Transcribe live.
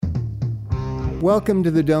Welcome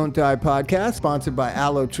to the Don't Die podcast, sponsored by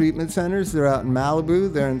Aloe Treatment Centers. They're out in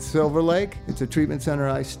Malibu. They're in Silver Lake. It's a treatment center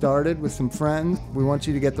I started with some friends. We want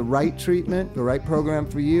you to get the right treatment, the right program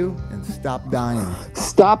for you, and stop dying.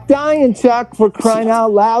 Stop dying, Chuck, for crying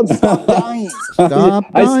out loud. Stop dying. Stop dying,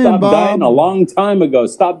 I stopped Bob. dying a long time ago.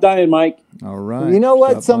 Stop dying, Mike. All right. You know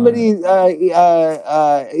what? Stop Somebody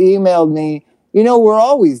emailed me. You know, we're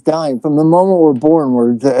always dying. From the moment we're born,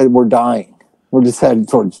 we're dying. We're just headed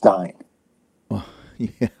towards dying.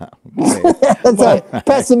 Yeah. Okay. That's a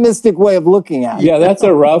pessimistic way of looking at it. Yeah, that's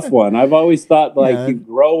a rough one. I've always thought you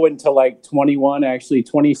grow into like 21, actually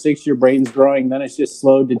 26, your brain's growing, then it's just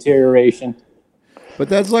slow deteroration. But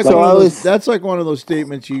that's like that's like one of those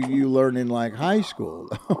statements you learn in like high school.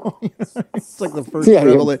 It's like the first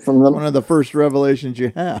one of the first revelations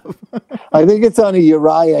you have. I think it's on a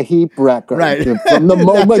Uriah Heep record. Right. From the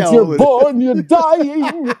moment you're born, you're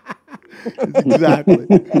dying. Exactly.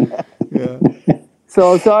 Yeah.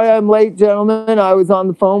 So sorry I'm late, gentlemen. I was on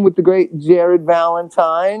the phone with the great Jared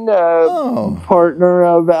Valentine, partner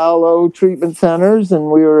of Aloe Treatment Centers, and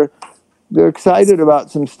they're excited about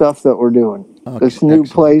some stuff that we're doing. This new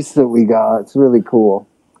place that we got, it's really cool.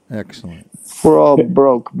 Excellent. We're all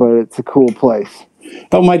broke, but it's a cool place.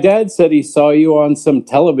 Oh, my dad said he saw you on some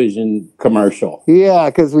television commercial. Yeah,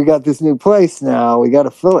 because we got this new place now. We got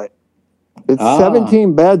to fill it. It's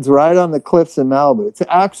 17 beds right on the cliffs in Malibu. It's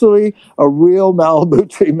actually a real Malibu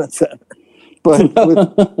treatment center, but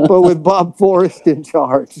with Bob Forrest in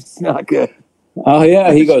charge. It's not good. Oh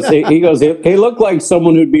yeah, he goes. He looked like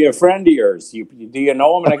someone who'd be a friend of yours. Do you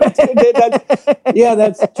know him? And I go,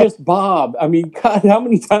 that's just Bob. I mean, God, how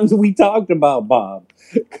many times have we talked about Bob?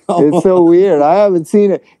 It's so weird. I haven't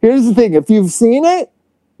seen it. Here's the thing: if you've seen it,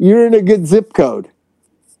 you're in a good zip code.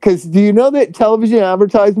 Because do you know that television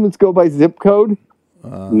advertisements go by zip code?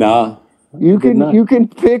 Nah. You can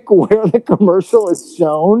pick where the commercial is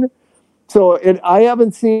shown. So I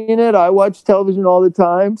haven't seen it. I watch television all the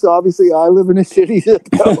time. So obviously I live in a shitty zip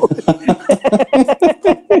code.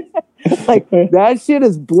 Like that shit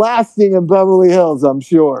is blasting in Beverly Hills, I'm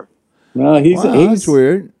sure. No, That's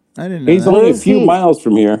weird. I didn't know. He's only a few miles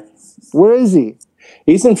from here. Where is he?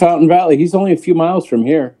 He's in Fountain Valley. He's only a few miles from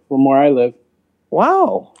here, from where I live.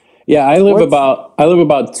 Wow. Yeah, I live about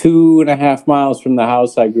 2.5 miles from the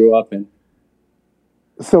house I grew up in.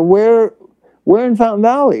 So where in Fountain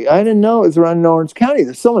Valley? I didn't know it was around in Orange County.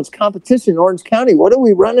 There's so much competition in Orange County. What are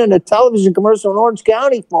we running a television commercial in Orange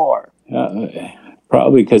County for?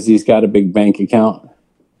 Probably because he's got a big bank account.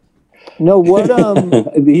 No, what?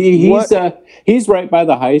 He's right by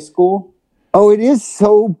the high school. Oh, it is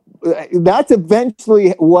so. That's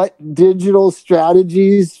eventually what digital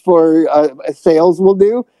strategies for sales will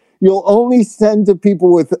do. You'll only send to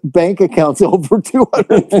people with bank accounts over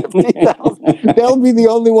 250,000. They'll be the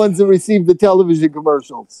only ones that receive the television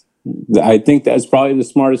commercials. I think that's probably the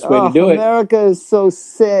smartest way to do it. America is so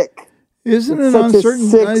sick. Isn't it on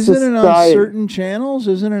certain channels?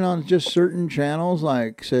 Isn't it on just certain channels?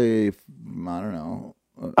 Like say, I don't know.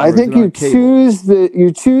 I think you choose the.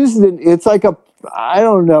 It's like I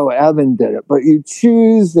don't know. Evan did it, but you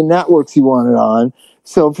choose the networks you want it on.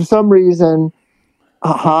 So for some reason.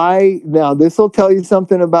 Now this will tell you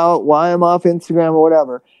something about why I'm off Instagram or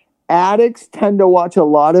whatever. Addicts tend to watch a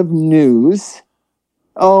lot of news.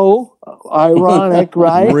 Oh, ironic,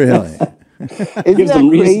 right? Really? Isn't that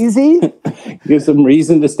crazy? Gives them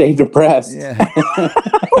reason to stay depressed. Yeah.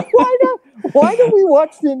 Why do we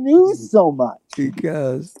watch the news so much?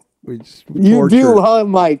 Because you do, huh,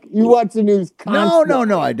 Mike? You watch the news constantly.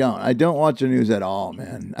 No, I don't. I don't watch the news at all,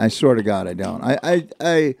 man. I swear to God, I don't.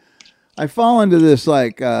 I fall into this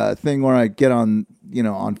thing where I get on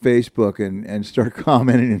Facebook and start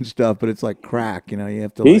commenting and stuff, but it's like crack, you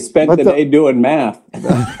have to. He spent the day doing math.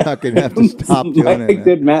 I fucking have to stop doing it.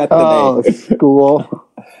 Did math today. Oh, school.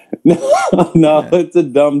 No, it's a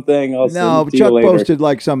dumb thing. Chuck posted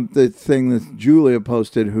the thing that Julia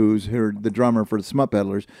posted, who's the drummer for the Smut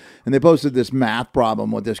Peddlers, and they posted this math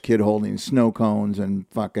problem with this kid holding snow cones and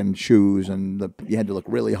fucking shoes, and you had to look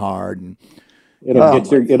really hard and.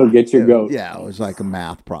 It'll get your goat. Yeah, it was like a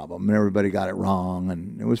math problem, and everybody got it wrong,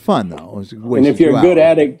 and it was fun though. It was and if you're a good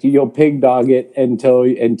addict, you'll pig dog it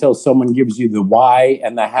until someone gives you the why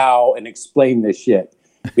and the how and explain this shit.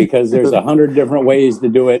 Because there's 100 different ways to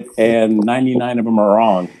do it, and 99 of them are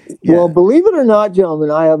wrong. Yeah. Well, believe it or not, gentlemen,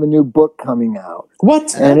 I have a new book coming out.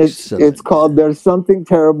 What? And it's called "There's Something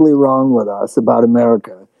Terribly Wrong with Us" about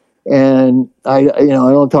America. And I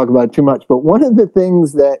don't talk about it too much, but one of the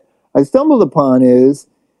things that I stumbled upon is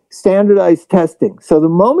standardized testing. So the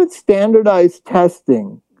moment standardized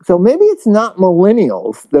testing, so maybe it's not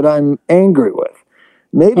millennials that I'm angry with.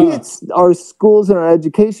 Maybe it's our schools and our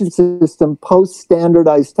education system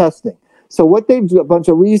post-standardized testing. So what they've done, a bunch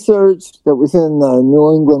of research that was in the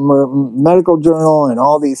New England Medical Journal and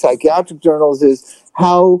all these psychiatric journals, is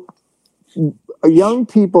how young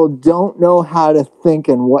people don't know how to think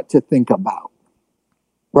and what to think about,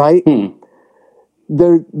 right?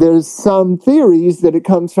 There's some theories that it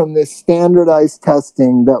comes from this standardized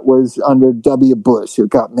testing that was under W. Bush. It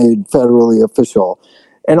got made federally official.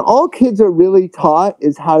 And all kids are really taught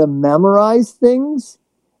is how to memorize things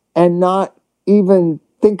and not even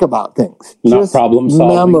think about things. Not just problem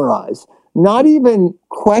solving. Memorize. Not even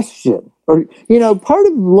question. Or, part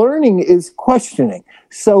of learning is questioning.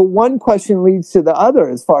 So one question leads to the other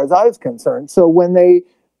as far as I was concerned. So when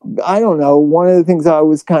I don't know, one of the things I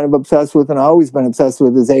was kind of obsessed with and I've always been obsessed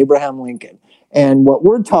with is Abraham Lincoln. And what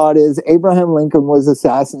we're taught is Abraham Lincoln was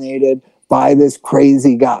assassinated by this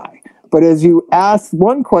crazy guy. But as you ask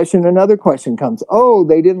one question, another question comes. Oh,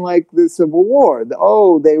 they didn't like the Civil War.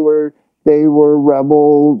 Oh, they were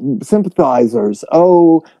rebel sympathizers.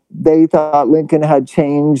 Oh, they thought Lincoln had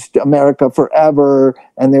changed America forever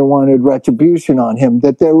and they wanted retribution on him.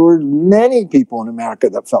 That there were many people in America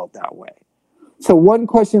that felt that way. So one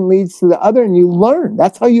question leads to the other and you learn.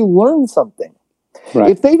 That's how you learn something.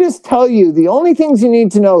 Right. If they just tell you the only things you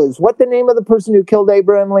need to know is what the name of the person who killed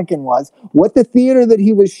Abraham Lincoln was, what the theater that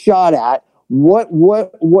he was shot at, what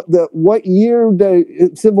year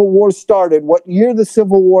the Civil War started, what year the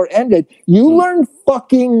Civil War ended, you learn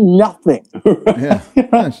fucking nothing. Yeah,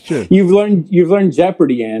 that's true. You've learned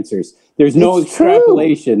Jeopardy answers. There's no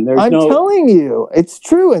extrapolation. I'm telling you, it's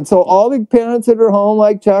true. And so all the parents that are home,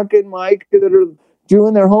 like Chuck and Mike, that are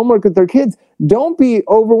doing their homework with their kids, don't be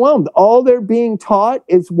overwhelmed. All they're being taught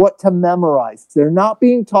is what to memorize. They're not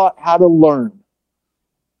being taught how to learn.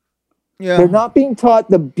 Yeah. They're not being taught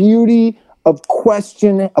the beauty of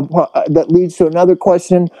question that leads to another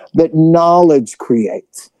question that knowledge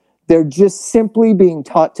creates. They're just simply being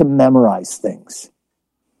taught to memorize things.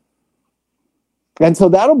 And so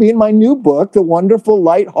that'll be in my new book, The Wonderful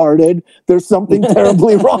Lighthearted. There's something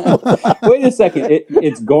terribly wrong with that. Wait a second.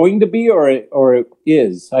 It's going to be or it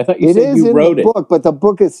is? I thought you said you wrote it. It is in the book, but the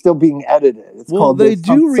book is still being edited. It's called they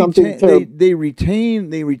do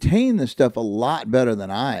retain. They retain the stuff a lot better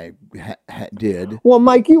than I did. Well,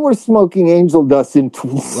 Mike, you were smoking angel dust in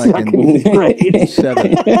second grade.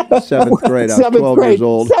 Seventh grade. I was 12 years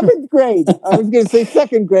old. Seventh grade. I was going to say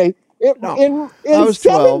second grade. In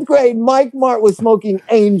seventh grade, Mike Mart was smoking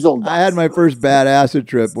angel dust. I had my first bad acid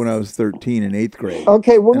trip when I was 13 in 8th grade.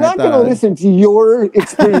 Okay, we're not going to listen to your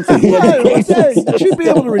experience in the education. You should be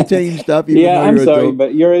able to retain stuff. I'm sorry,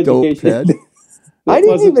 but your education. I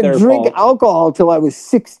didn't even drink alcohol till I was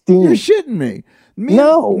 16. You're shitting me.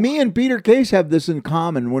 Me and Peter Case have this in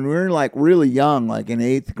common. When we were like really young, like in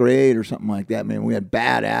 8th grade or something like that, man, we had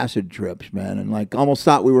bad acid trips, man, and like almost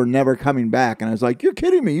thought we were never coming back. And I was like, "You're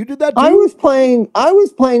kidding me? You did that too?" I was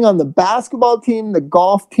playing on the basketball team, the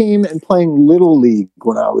golf team, and playing Little League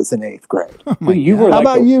when I was in 8th grade. How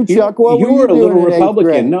about you, Chuck? What you were a little Republican.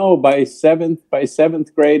 Grade? No, by seventh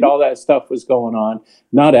grade, all that stuff was going on.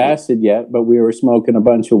 Not acid yet, but we were smoking a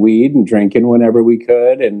bunch of weed and drinking whenever we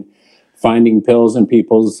could, and finding pills in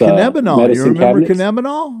people's Cannabinol. You remember cabinets.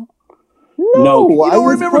 Cannabinol? No, you don't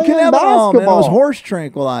remember Cannabinol, man. It was basketball. horse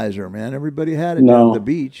tranquilizer, man. Everybody had it down at the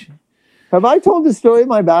beach. Have I told the story of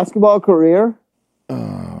my basketball career?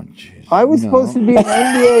 Oh, jeez. I was supposed to be an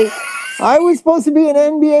NBA. I was supposed to be an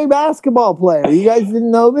NBA basketball player. You guys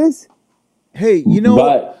didn't know this? Hey,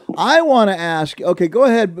 what? I want to ask. Okay, go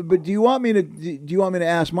ahead. But do you want me to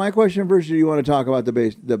ask my question first, or do you want to talk about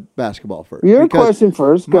the basketball first? Your question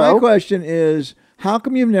first. Go. My question is, how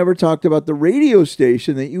come you've never talked about the radio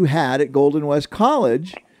station that you had at Golden West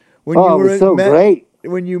College when you were it was so great.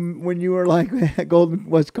 When you were like at Golden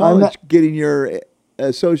West College getting your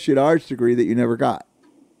associate arts degree that you never got?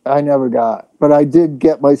 I never got, but I did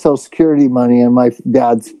get my Social Security money and my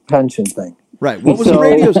dad's pension thing. Right. What was the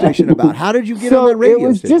radio station about? How did you get on that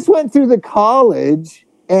radio station? Just went through the college,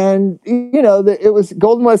 and it was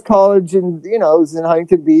Golden West College, and it was in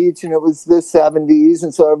Huntington Beach, and it was the 70s,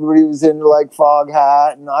 and so everybody was in like fog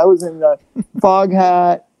hat, and I was in the fog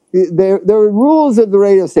hat. There were rules of the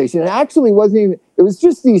radio station. It actually wasn't even. It was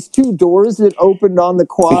just these two doors that opened on the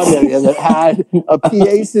quad area that had a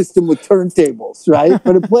PA system with turntables, right?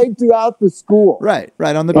 But it played throughout the school. Right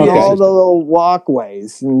on the PA all system. the little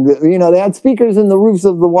walkways, and they had speakers in the roofs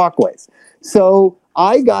of the walkways. So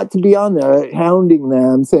I got to be on there hounding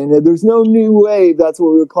them, saying that there's no new wave. That's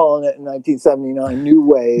what we were calling it in 1979, new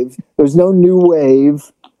wave. There's no new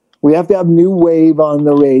wave. We have to have new wave on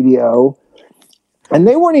the radio. And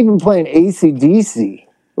they weren't even playing AC/DC.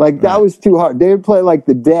 Like that was too hard. They would play like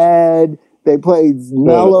the Dead. They played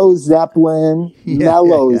Mellow Zeppelin.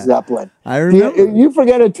 Zeppelin. I remember. You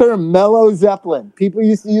forget a term, Mellow Zeppelin. People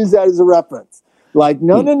used to use that as a reference. Like,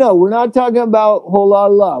 no, we're not talking about Whole Lot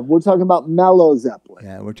of Love. We're talking about Mellow Zeppelin.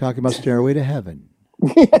 Yeah, we're talking about Stairway to Heaven.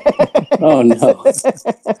 Oh no,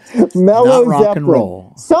 Mellow Not rock Zeppelin. and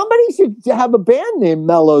roll. Somebody should have a band named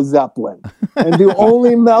Mellow Zeppelin and do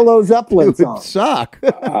only Mellow Zeppelin It would songs. suck.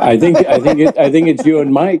 I think it's you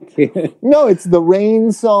and Mike. No, it's the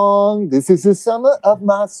Rain song. This is the summer of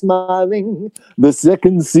my smiling, the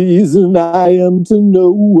second season I am to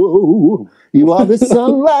know. You are the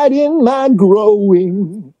sunlight in my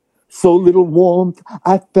growing. So little warmth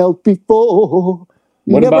I felt before.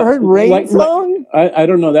 You What never about- heard Rain like- song? I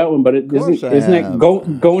don't know that one, but course I isn't have.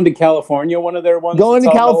 it going to California one of their ones? Going to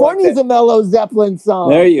that's all California like is a Mellow Zeppelin song.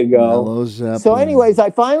 There you go. Mellow Zeppelin. So, anyways, I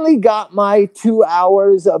finally got my 2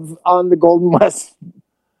 hours of on the Golden West,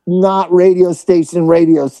 not radio station,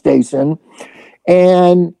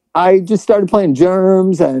 and I just started playing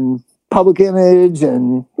Germs and Public Image,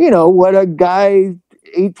 and what a guy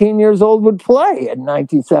 18 years old would play in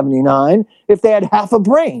 1979 if they had half a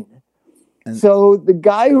brain. So the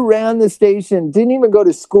guy who ran the station didn't even go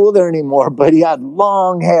to school there anymore, but he had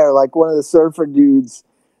long hair, like one of the surfer dudes,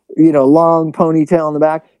 long ponytail in the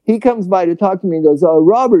back. He comes by to talk to me and goes,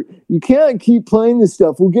 Robert, you can't keep playing this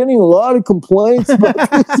stuff. We're getting a lot of complaints about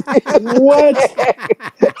this. What?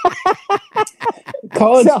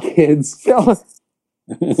 College kids.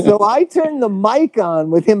 So I turned the mic on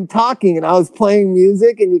with him talking, and I was playing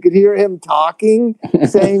music, and you could hear him talking,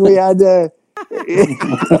 saying we had to...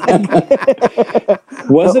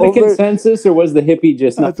 Was it a consensus, or was the hippie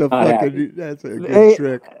just That's a not happy? that's a good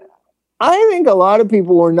trick. I think a lot of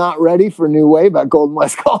people were not ready for new wave at Golden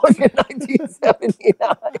West College in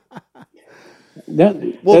 1979.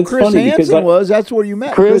 Well, That's Chris funny because Hansen was. That's where you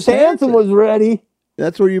met. Chris Hansen was ready.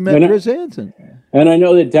 That's where you met And I- Chris Hansen. And I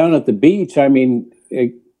know that down at the beach, I mean,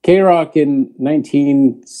 K-Rock in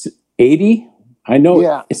 1980, I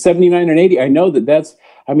know 79 and 80, I know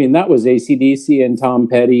that was AC/DC and Tom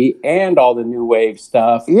Petty and all the new wave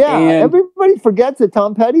stuff. Yeah, and everybody forgets that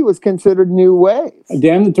Tom Petty was considered new wave.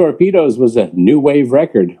 Damn the Torpedoes was a new wave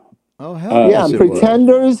record. Oh, hell Yeah, yes, it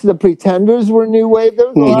Pretenders, the Pretenders were new wave. There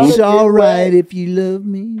was a lot was. of It's new all right wave. if you love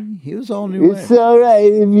me. He was all new It's wave. all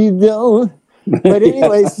right if you don't. But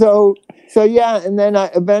anyway, so yeah, and then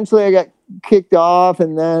eventually I got kicked off,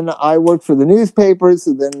 and then I worked for the newspapers.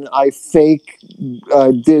 So then I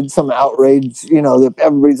did some outrage, that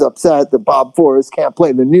everybody's upset that Bob Forrest can't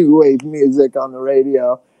play the new wave music on the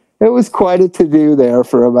radio. It was quite a to-do there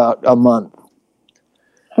for about a month.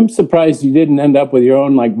 I'm surprised you didn't end up with your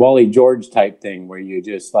own like Wally George type thing where you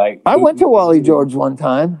just like... I went to Wally George one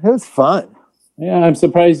time. It was fun. Yeah, I'm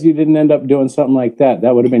surprised you didn't end up doing something like that.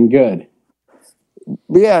 That would have been good.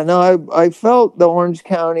 But yeah, no, I felt the Orange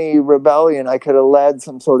County rebellion. I could have led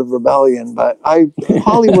some sort of rebellion, but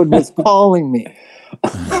Hollywood was calling me.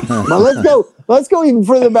 But let's go even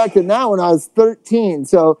further back than that. When I was 13,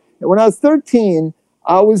 so when I was 13,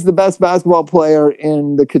 I was the best basketball player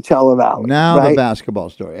in the Coachella Valley. Now right? the basketball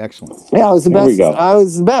story. Excellent. Yeah, I was the There we best. go. I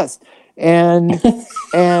was the best, and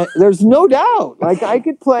there's no doubt. Like I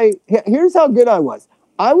could play. Here's how good I was.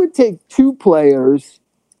 I would take 2 players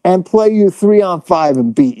and play you 3-on-5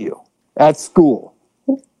 and beat you at school,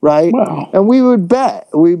 right? Wow. And we would bet.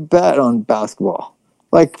 We bet on basketball,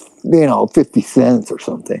 like 50 cents or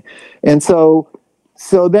something. And so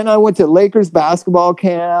then I went to Lakers basketball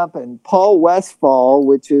camp, and Paul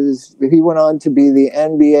Westphal, he went on to be the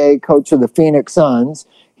NBA coach of the Phoenix Suns.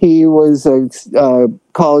 He was a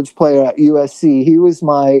college player at USC. He was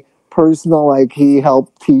my personal, he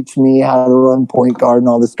helped teach me how to run point guard and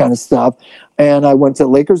all this kind of stuff. And I went to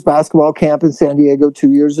Lakers basketball camp in San Diego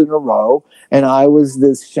 2 years in a row. And I was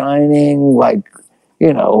this shining,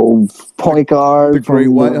 point guard. The Great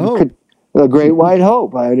White Hope. The Great White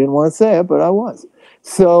Hope. I didn't want to say it, but I was.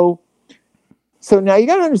 So now you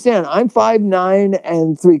got to understand, I'm 5'9"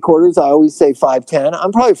 and 3/4. I always say 5'10".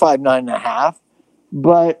 I'm probably 5'9" and a half,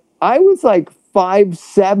 but I was like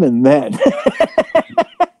 5'7" then.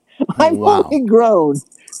 I've Wow. only grown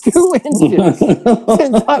 2 inches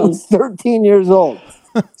since I was 13 years old.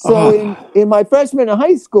 So in my freshman in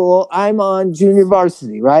high school, I'm on junior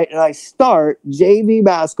varsity, right? And I start JV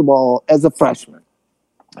basketball as a freshman.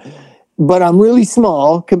 But I'm really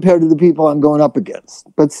small compared to the people I'm going up against.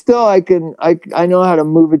 But still, I know how to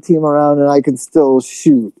move a team around, and I can still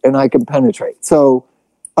shoot, and I can penetrate. So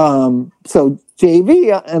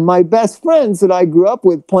JV and my best friends that I grew up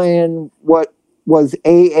with playing what was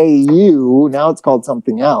AAU, now it's called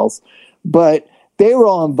something else, but they were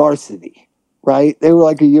all on varsity. right? They were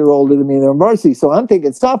like a year older than me. They were varsity. So I'm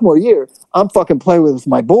thinking sophomore year, I'm fucking playing with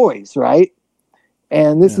my boys, right?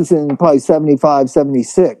 And this is in probably 75,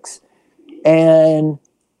 76. And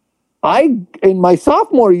in my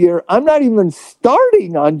sophomore year, I'm not even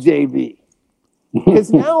starting on JV.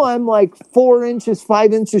 Because now I'm like 4 inches,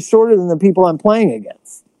 5 inches shorter than the people I'm playing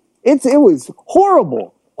against. It was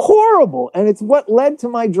horrible, horrible. And it's what led to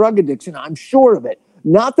my drug addiction. I'm sure of it.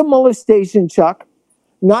 Not the molestation, Chuck.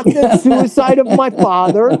 Not the suicide of my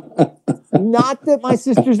father. Not that my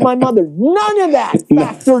sister's my mother. None of that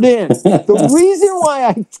factored in. The reason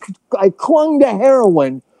why I clung to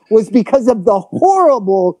heroin was because of the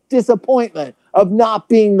horrible disappointment of not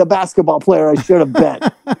being the basketball player I should have been.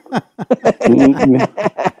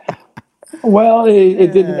 Well,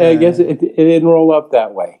 it didn't. I guess it didn't roll up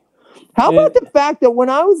that way. How about the fact that when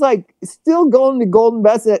I was like still going to Golden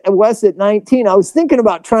West at 19, I was thinking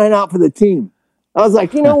about trying out for the team. I was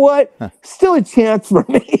like, you know what? Still a chance for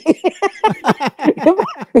me.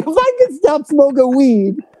 if I could stop smoking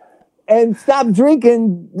weed and stop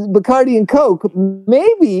drinking Bacardi and Coke,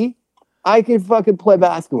 maybe I could fucking play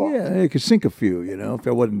basketball. Yeah, you could sink a few, if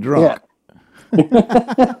I wasn't drunk.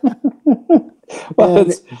 Yeah. Well,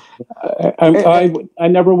 I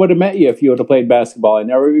never would have met you if you would have played basketball. I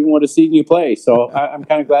never even would have seen you play. So I'm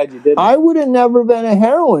kind of glad you did. I would have never been a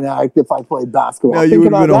heroin addict if I played basketball. No, you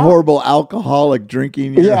would have been a horrible alcoholic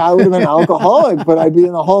drinking. Yeah, I would have been an alcoholic, but I'd be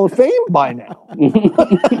in the Hall of Fame by now.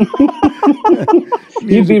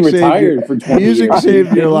 You'd be retired for 20 years. Music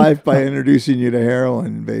saved your life by introducing you to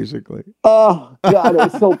heroin, basically. Oh, God, it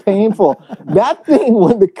was so painful. That thing,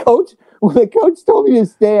 when the coach told me to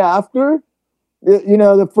stay after,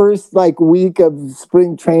 the first week of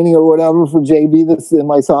spring training or whatever for JV, this in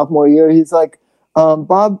my sophomore year, he's like,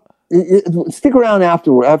 Bob, stick around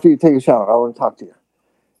after you take a shower. I want to talk to you.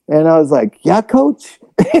 And I was like, yeah, coach.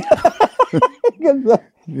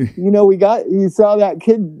 You saw that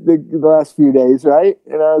kid the last few days, right?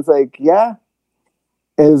 And I was like, yeah.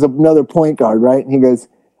 And it was another point guard, right? And he goes,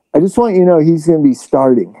 I just want you to know he's going to be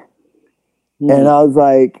starting. Mm-hmm. And I was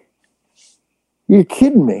like, you're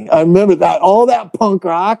kidding me. I remember that, all that punk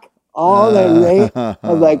rock, all that rape. I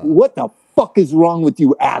was like, what the fuck is wrong with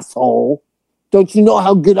you, asshole? Don't you know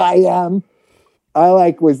how good I am?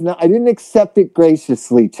 I didn't accept it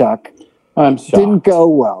graciously, Chuck. I'm shocked. Didn't go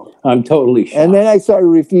well. I'm totally shocked. And then I started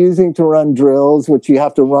refusing to run drills, which you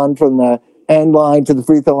have to run from the end line to the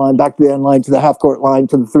free throw line, back to the end line to the half court line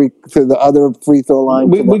to the other free throw line.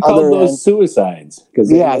 We called those suicides.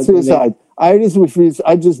 Suicide. I just refused.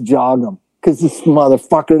 I just jog them because this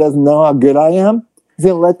motherfucker doesn't know how good I am. He's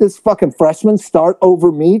gonna let this fucking freshman start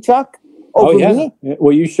over me, Chuck. Over me.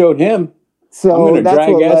 Well, you showed him. So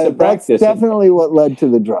that's definitely what led to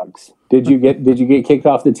the drugs. Did you get kicked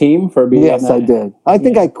off the team for being? Yes, I did. I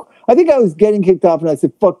think I was getting kicked off, and I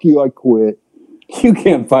said, "Fuck you, I quit." You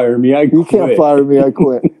can't fire me. I quit. You can't fire me. I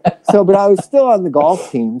quit. So, but I was still on the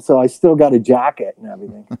golf team, so I still got a jacket and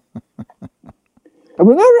everything. I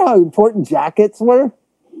remember how important jackets were.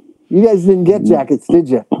 You guys didn't get jackets, did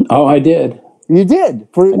you? Oh, I did. You did.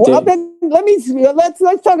 Let's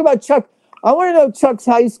talk about Chuck. I want to know Chuck's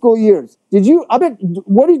high school years.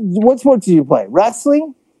 What sports did you play?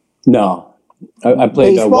 Wrestling? No, I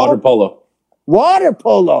played water polo. Water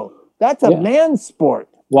polo. That's a man's sport.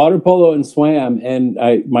 Water polo and swam, and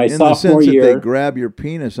my in sophomore the sense year, that they grab your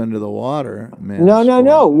penis under the water.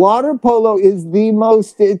 No. Water polo is the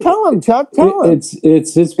most. Tell him, Chuck. Tell him.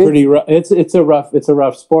 It's pretty rough. It's a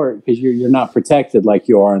rough sport because you're not protected like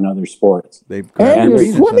you are in other sports. And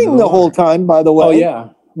you're swimming the whole time, by the way. Oh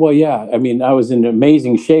yeah. Well, yeah. I mean, I was in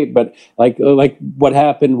amazing shape, but like what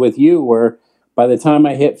happened with you, where by the time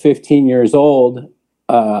I hit 15 years old,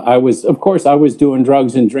 I was doing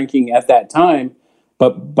drugs and drinking at that time.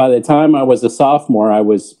 But by the time I was a sophomore, I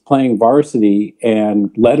was playing varsity and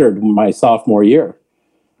lettered my sophomore year.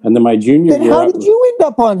 And then my junior year... How did you end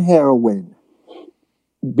up on heroin?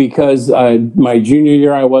 Because my junior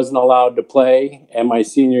year, I wasn't allowed to play. And my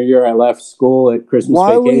senior year, I left school at Christmas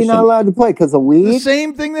vacation. Why were you not allowed to play? Because of weed? The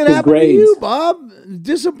same thing that happened to you, Bob.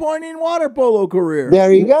 Disappointing water polo career.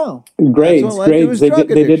 There you go. Grades. They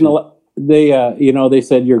didn't allow... They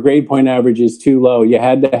said your grade point average is too low. You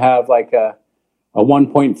had to have like a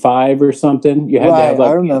 1.5 or something. You had to have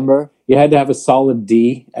I remember. You had to have a solid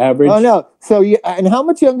D average. Oh no! And how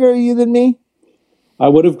much younger are you than me? I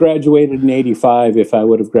would have graduated in 85 if I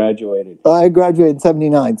would have graduated. I graduated in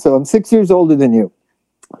 79, so I'm 6 years older than you.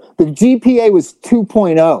 The GPA was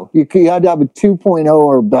 2.0. You had to have a 2.0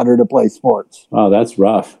 or better to play sports. Oh, that's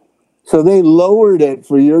rough. So they lowered it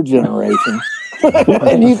for your generation,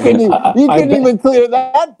 and you couldn't even clear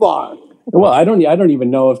that bar. Well, I don't even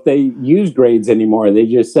know if they use grades anymore. They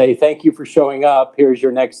just say, "Thank you for showing up. Here's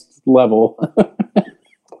your next level."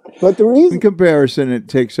 But the reason, In comparison, it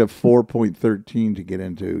takes a 4.13 to get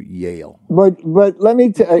into Yale. but let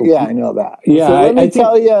me yeah, I know that. Yeah, so let me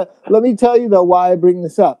think- tell you though why I bring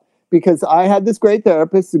this up, because I had this great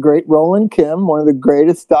therapist, the great Roland Kim, one of the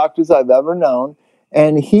greatest doctors I've ever known,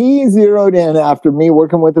 and he zeroed in after me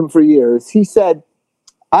working with him for years. He said,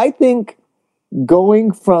 "I think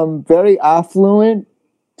going from very affluent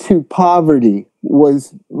to poverty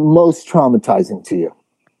was most traumatizing to you."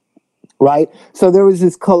 Right? So there was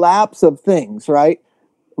this collapse of things, right?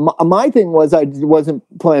 My thing was I wasn't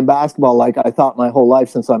playing basketball like I thought my whole life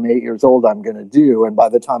since I'm 8 years old I'm going to do. And by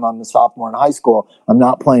the time I'm a sophomore in high school, I'm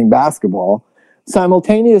not playing basketball.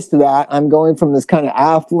 Simultaneous to that, I'm going from this kind of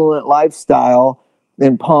affluent lifestyle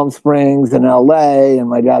in Palm Springs and LA, and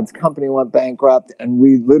my dad's company went bankrupt, and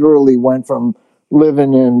we literally went from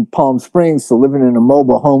living in Palm Springs to living in a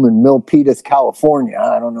mobile home in Milpitas, California.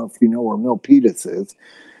 I don't know if you know where Milpitas is.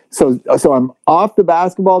 So I'm off the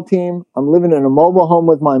basketball team. I'm living in a mobile home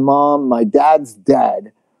with my mom. My dad's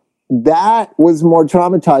dead. That was more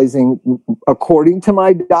traumatizing, according to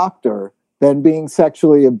my doctor, than being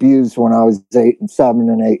sexually abused when I was 8 and 7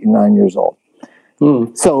 and 8 and 9 years old.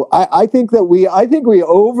 So I think we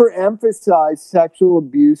overemphasize sexual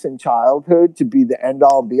abuse in childhood to be the end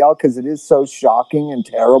all be all, because it is so shocking and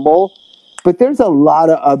terrible. But there's a lot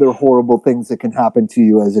of other horrible things that can happen to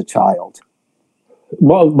you as a child.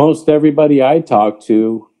 Well, most everybody I talk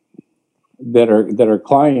to that are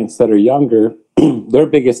clients that are younger, their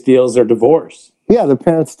biggest deals are divorce. Yeah, the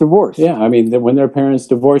parents divorced. Yeah, I mean, when their parents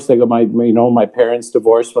divorced, they go, my parents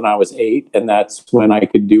divorced when I was 8, and that's when I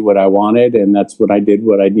could do what I wanted, and that's when I did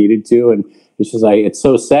what I needed to. And it's just it's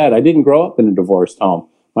so sad. I didn't grow up in a divorced home.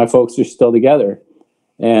 My folks are still together.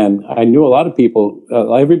 And I knew a lot of people,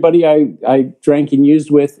 everybody I drank and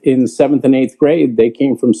used with in 7th and 8th grade, they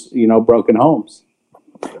came from, broken homes.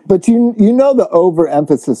 But you know the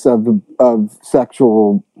overemphasis of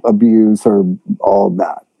sexual abuse or all of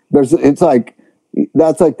that. That's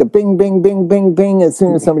like the bing, bing, bing, bing, bing. As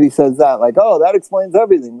soon as somebody says that, like, oh, that explains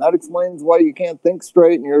everything. That explains why you can't think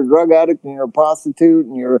straight, and you're a drug addict, and you're a prostitute,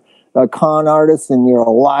 and you're a con artist, and you're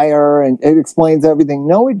a liar, and it explains everything.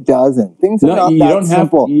 No, it doesn't. Things are not that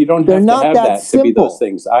simple. You don't have to have that to be those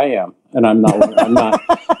things. I am, and I'm not. I'm not.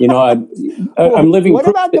 I'm living. What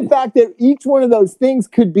about the fact that each one of those things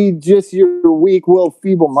could be just your weak-willed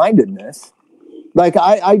feeble-mindedness? Like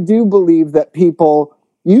I do believe that people.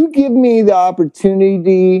 You give me the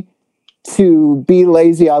opportunity to be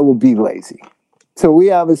lazy, I will be lazy. So we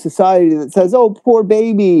have a society that says, oh, poor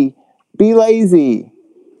baby, be lazy,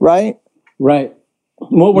 right? Right.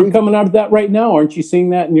 Well, we're coming out of that right now. Aren't you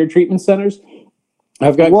seeing that in your treatment centers?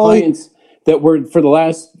 I've got clients that were, for the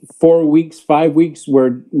last 4 weeks, 5 weeks,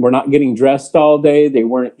 were not getting dressed all day. They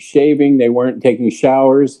weren't shaving. They weren't taking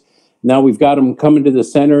showers. Now we've got them coming to the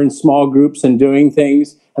center in small groups and doing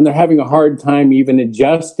things. And they're having a hard time even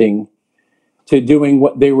adjusting to doing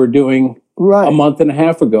what they were doing a month and a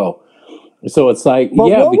half ago. So it's like,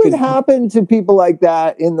 what would happen to people like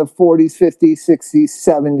that in the 40s, 50s, 60s,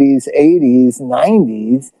 70s, 80s,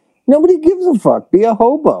 90s? Nobody gives a fuck. Be a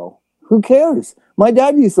hobo. Who cares? My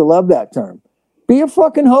dad used to love that term. Be a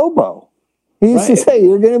fucking hobo. He used to say,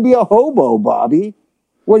 you're going to be a hobo, Bobby.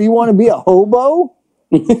 What, do you want to be a hobo?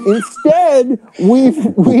 Instead, we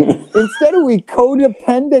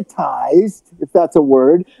codependentized, if that's a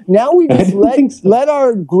word. Now we just let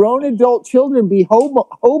our grown adult children be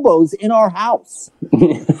hobos in our house.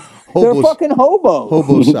 They're fucking hobos.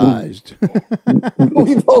 Hobo-sized. We've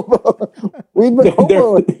been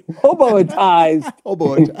hoboitized.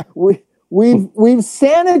 We've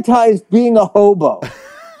sanitized being a hobo.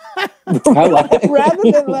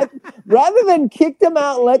 rather than kick them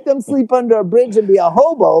out and let them sleep under a bridge and be a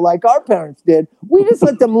hobo like our parents did, we just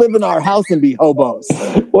let them live in our house and be hobos.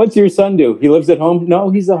 What's your son do? He lives at home? No,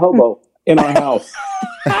 he's a hobo in our house.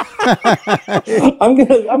 I'm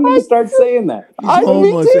gonna start saying that.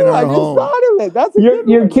 Me too. I just thought of it. That's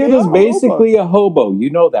your kid is basically a hobo. You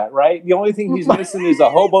know that, right? The only thing he's missing is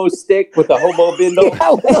a hobo stick with a hobo bindle.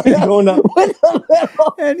 Going up.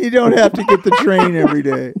 And you don't have to get the train every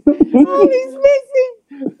day. All he's missing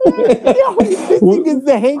is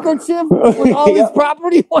the handkerchief with all his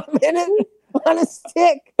property 1 minute on a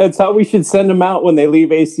stick. That's how we should send them out when they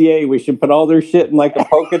leave ACA. We should put all their shit in like a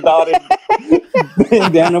polka dotted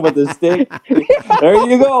bandana with a stick. There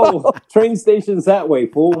you go. Train station's that way,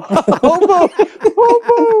 fool. Hobo.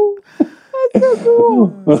 That's so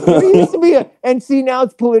There used to be and see, now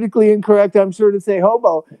it's politically incorrect, I'm sure, to say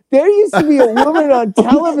hobo. There used to be a woman on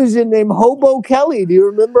television named Hobo Kelly. Do you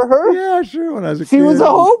remember her? Yeah, sure. When I was a kid. She was a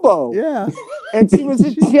hobo. Yeah. And she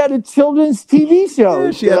had a children's TV show.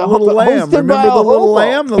 Yeah, she had a little lamb. Remember the little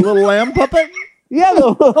lamb? The little lamb puppet? Yeah,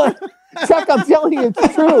 Chuck, I'm telling you,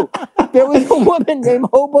 it's true. There was a woman named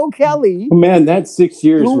Hobo Kelly. Man, that 6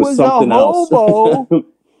 years who was something a hobo. else.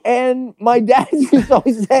 And my dad used to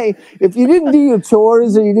always say, if you didn't do your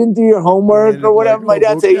chores or you didn't do your homework or whatever, my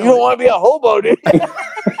dad say, you don't want to be a hobo, do you?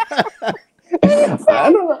 I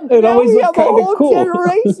don't know. It always looked kind of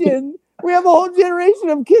cool. We have a whole generation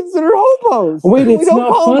of kids that are hobos. Wait, we it's don't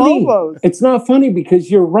not call funny. them hobos. It's not funny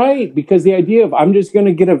because you're right. Because the idea of I'm just going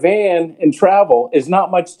to get a van and travel is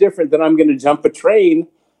not much different than I'm going to jump a train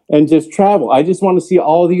and just travel. I just want to see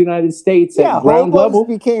all the United States at ground hobos level.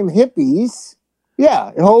 Became hippies.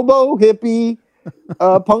 Yeah, hobo, hippie,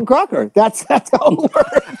 punk rocker. That's how it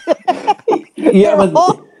works. Yeah,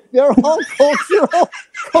 they're all cultural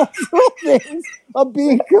things of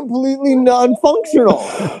being completely non-functional.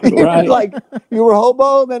 Right. Like you were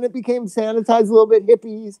hobo, then it became sanitized a little bit.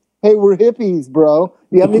 Hippies. Hey, we're hippies, bro.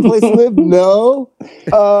 Do you have any place to live? No.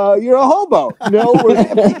 You're a hobo. No, we're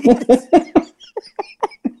hippies.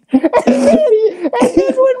 and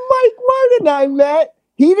then when Mike Martin and I met,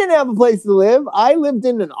 he didn't have a place to live. I lived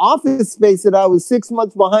in an office space that I was 6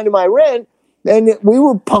 months behind in my rent. And we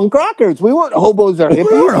were punk rockers. We weren't hobos or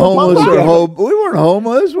hippies. We weren't homos or hobos. We weren't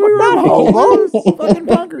homos. We were not hobos. Fucking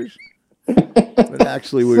punkers. But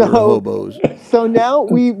actually, we were hobos. So now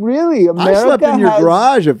we really, America I slept in your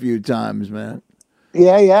garage a few times, man.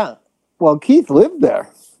 Yeah. Well, Keith lived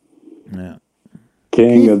there. Yeah.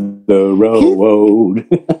 King of the road.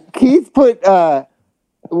 Keith put...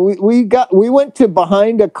 We went to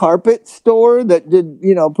behind a carpet store that did,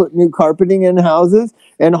 put new carpeting in houses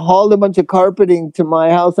and hauled a bunch of carpeting to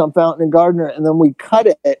my house on Fountain and Gardner. And then we cut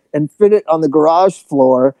it and fit it on the garage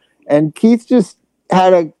floor. And Keith just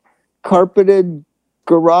had a carpeted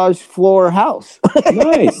garage floor house.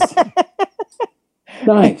 Nice.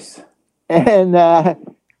 Nice. And,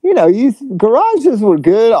 garages were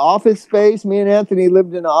good. Office space. Me and Anthony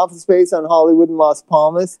lived in an office space on Hollywood and Las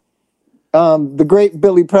Palmas. The great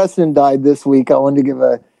Billy Preston died this week. I wanted to give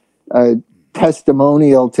a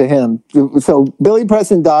testimonial to him. So Billy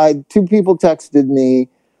Preston died. 2 people texted me,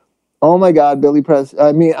 "Oh my God, Billy Preston!"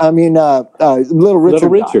 Little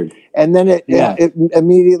Richard. Died. And then it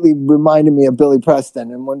immediately reminded me of Billy Preston.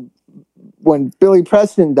 And when Billy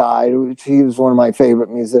Preston died, which he was one of my favorite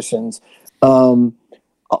musicians,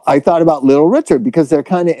 I thought about Little Richard because they're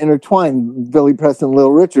kind of intertwined. Billy Preston, and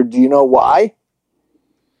Little Richard. Do you know why?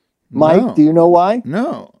 Mike, do you know why?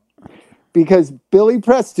 No. Because Billy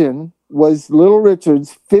Preston was Little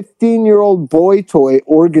Richard's 15-year-old boy toy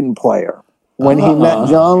organ player when he met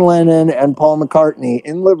John Lennon and Paul McCartney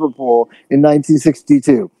in Liverpool in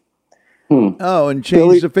 1962. Oh, and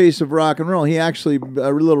changed the face of rock and roll. He actually,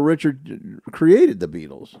 Little Richard created the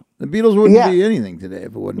Beatles. The Beatles wouldn't be anything today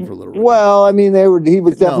if it wasn't for Little Richard. Well, I mean, he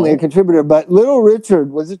was definitely a contributor, but Little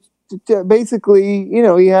Richard was basically,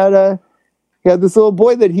 he had this little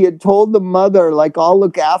boy that he had told the mother, like, I'll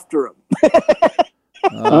look after him.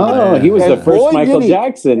 He was the first Michael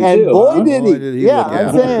Jackson, too. And boy, did he. Yeah,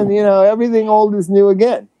 I'm saying, everything old is new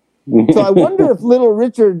again. So I wonder if Little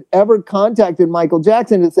Richard ever contacted Michael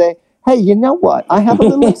Jackson to say, hey, you know what? I have a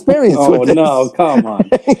little experience with this. Oh, no, come on.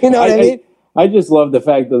 You know what I mean? I just love the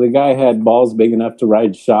fact that the guy had balls big enough to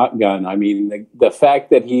ride shotgun. I mean, the fact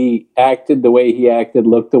that he acted the way he acted,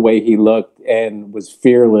 looked the way he looked, and was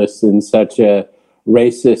fearless in such a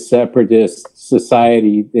racist, separatist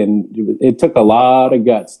society, and it took a lot of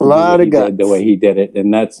guts to do the way he did it.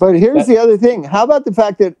 And But here's the other thing. How about the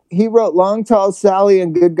fact that he wrote Long Tall Sally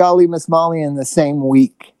and Good Golly Miss Molly in the same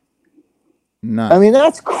week? Nice. I mean,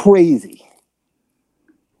 that's crazy.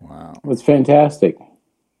 Wow. It's fantastic.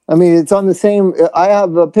 I mean, it's on the same. I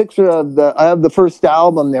have a picture of the first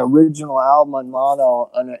album, the original album on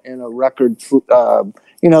mono, in a record.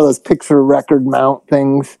 Those picture record mount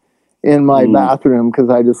things in my bathroom because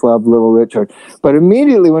I just love Little Richard. But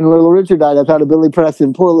immediately when Little Richard died, I thought of Billy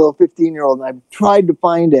Preston, poor little 15-year-old, and I tried to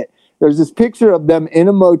find it. There's this picture of them in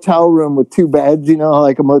a motel room with 2 beds.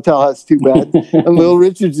 Like a motel has 2 beds, and Little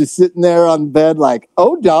Richard's just sitting there on the bed, like,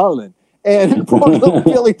 "Oh, darling." And poor little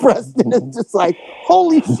Billy Preston is just like,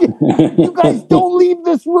 holy shit, you guys don't leave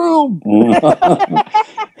this room.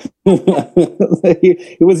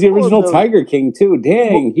 It was the original Tiger King, too.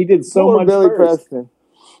 Dang, he did so much Billy first. Preston.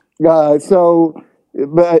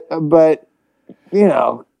 But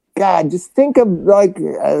God, just think of, like,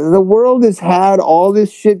 the world has had all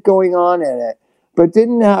this shit going on in it. but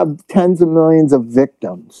didn't have tens of millions of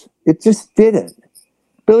victims. It just didn't.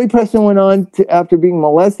 Billy Preston went on to, after being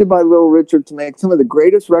molested by Little Richard, to make some of the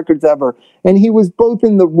greatest records ever. And he was both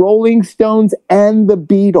in the Rolling Stones and the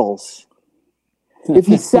Beatles. If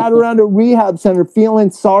he sat around a rehab center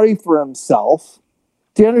feeling sorry for himself,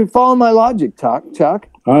 do you follow my logic, Chuck?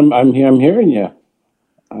 I'm hearing you.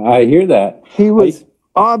 I hear that. He was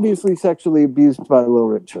obviously sexually abused by Little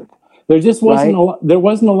Richard. There just wasn't there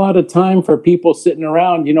wasn't a lot of time for people sitting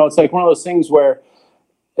around. You know, it's like one of those things where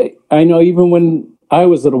I know even when I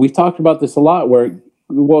was little, we've talked about this a lot, where,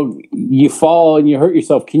 well, you fall and you hurt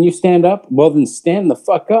yourself. Can you stand up? Well, then stand the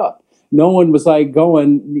fuck up. No one was like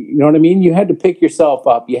going, you know what I mean? You had to pick yourself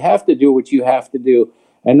up. You have to do what you have to do.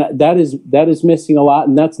 And that is missing a lot.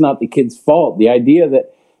 And that's not the kid's fault. The idea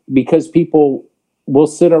that because people will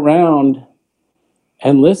sit around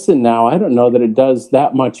and listen now, I don't know that it does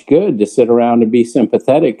that much good to sit around and be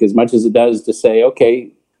sympathetic as much as it does to say,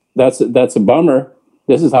 okay, that's a bummer.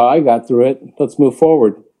 This is how I got through it. Let's move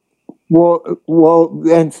forward. Well,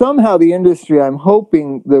 and somehow the industry, I'm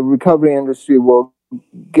hoping the recovery industry will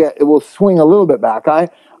swing a little bit back. I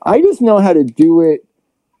just know how to do it.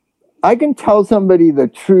 I can tell somebody the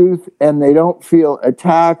truth and they don't feel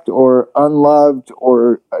attacked or unloved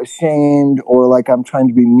or ashamed or like I'm trying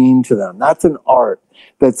to be mean to them. That's an art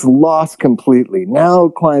that's lost completely. Now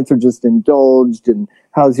clients are just indulged in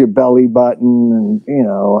how's your belly button and, you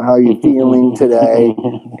know, how you feeling today,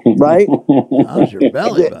 right? How's your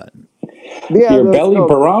belly button? Yeah, your belly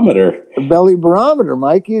barometer. Belly barometer,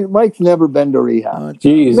 Mike. Mike's never been to rehab.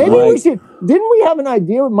 Jeez, maybe Mike. we should. Didn't we have an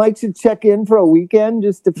idea? Mike should check in for a weekend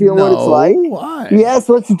just to feel what it's like. Why? Yes,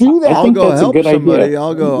 let's do that. I think I'll go that's help a good somebody. idea.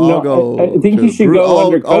 I'll go. No, I'll go. I think to you should group. go I'll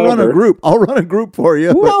undercover. run a group. I'll run a group for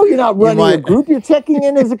you. No, you're not running a group. You're checking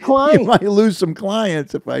in as a You client. might lose some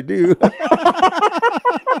clients if I do.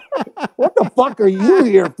 What the fuck are you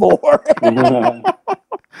here for?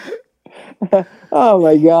 Oh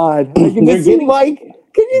my God! Can you see Mike?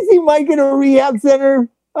 Can you see Mike in a rehab center?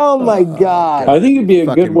 Oh my God! I think it'd be a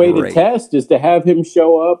good Fucking way great. to test is to have him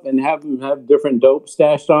show up and have him have different dope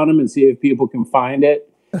stashed on him and see if people can find it.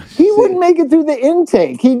 He wouldn't make it through the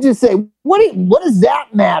intake. He'd just say, what does that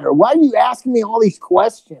matter? Why are you asking me all these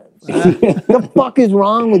questions? The fuck is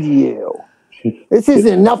wrong with you? This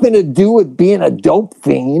isn't nothing to do with being a dope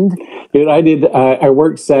fiend. Dude, I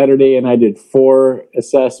worked Saturday and I did 4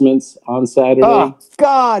 assessments on Saturday. Oh,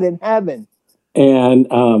 God in heaven. And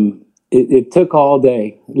it took all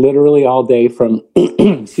day, literally all day from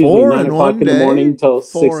 9 o'clock in the morning till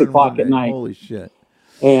 6 o'clock at night. Holy shit.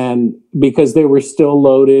 And because they were still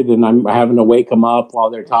loaded and I'm having to wake them up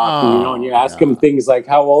while they're talking, you know, and you ask them things like,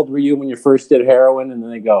 how old were you when you first did heroin? And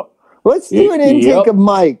then they go, let's do an intake of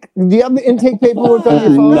Mike. Do you have the intake paperwork on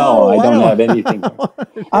your phone? No, I don't have anything.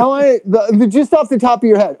 I want it just off the top of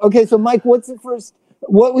your head. Okay, so Mike, what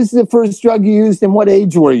was the first drug you used and what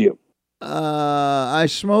age were you? I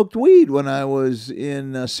smoked weed when I was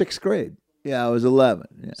in 6th grade. Yeah, I was 11.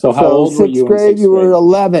 Yeah. So how old were you in 6th grade? You were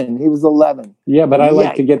 11. He was 11. Yeah, but I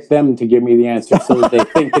like to get them to give me the answer so that they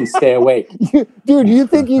think and stay awake. Dude, you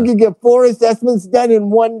think you could get 4 assessments done in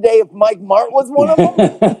one day if Mike Mart was one of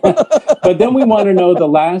them? But then we want to know the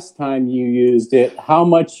last time you used it, how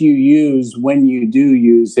much you use when you do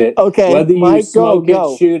use it. Okay, whether you Mike, smoke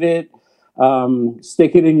go. it, shoot it,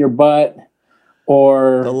 stick it in your butt,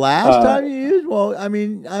 or the last time you used? Well, I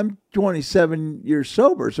mean, I'm 27 years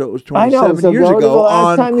sober, so it was 27 years ago the last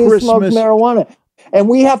on time you Christmas. smoked marijuana. And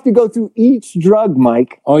we have to go through each drug,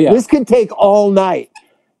 Mike. Oh, yeah. This could take all night.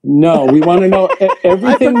 No, we want to know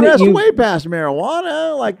everything I progressed that you... way past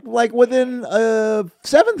marijuana, like within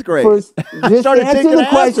 7th grade. First, just started answer taking the acid.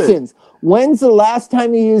 questions. When's the last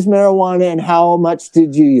time you used marijuana and how much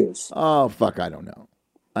did you use? Oh, fuck, I don't know.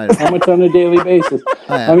 How much on a daily basis?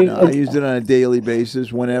 I used it on a daily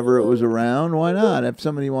basis whenever it was around. Why not? If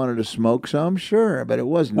somebody wanted to smoke some, sure, but it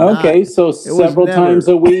wasn't. Okay, so several times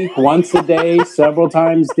a week, once a day, several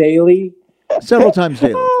times daily? Several times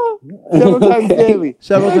daily. Several times daily.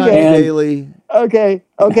 Several times daily. Okay.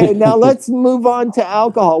 Now let's move on to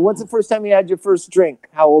alcohol. What's the first time you had your first drink?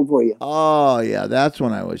 How old were you? Oh, yeah, that's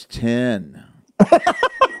when I was 10.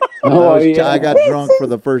 Yeah. I got drunk for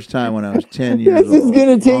the first time when I was 10 years old. This is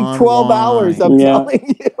going to take 12 hours, I'm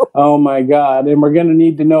telling you. Oh, my God. And we're going to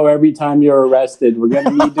need to know every time you're arrested. We're going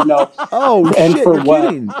to need to know. And for you're what?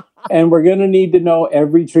 kidding. And we're going to need to know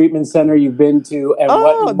every treatment center you've been to and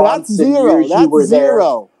what months and years you were there.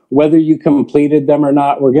 Whether you completed them or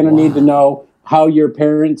not. We're going to need to know how your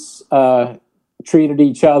parents treated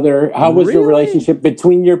each other. How was your relationship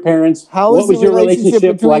between your parents? How was your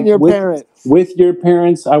relationship like with your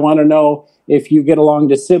parents? I want to know if you get along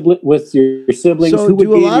with your siblings. So who would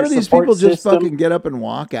do a be in lot your of these support people just system? fucking get up and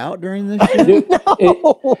walk out during this shit? Dude,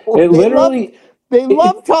 it literally. They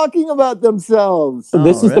love talking about themselves.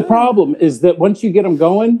 This is the problem: is that once you get them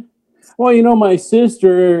going, well, you know, my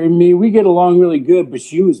sister and me, we get along really good, but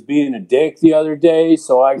she was being a dick the other day,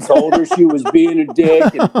 so I told her she was being a dick,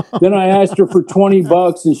 and then I asked her for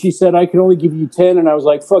 $20, and she said I could only give you 10, and I was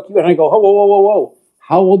like, "Fuck you!" And I go, whoa!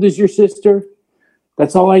 How old is your sister?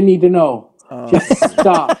 That's all I need to know. Just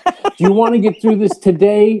stop. Do you want to get through this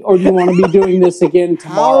today, or do you want to be doing this again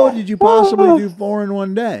tomorrow? How did you possibly do 4 in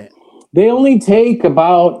one day? They only take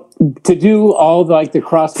about to do all the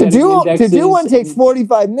cross-cutting To do one takes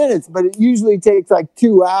 45 minutes, but it usually takes like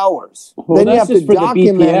 2 hours. Well, then that's you have just to for the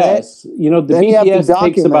document BPS. it. You know, the Then you have to BPS takes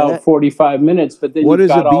document about it. 45 minutes, but then What you've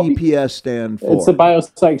does a got all BPS stand for? it's a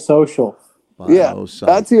biopsychosocial. Yeah,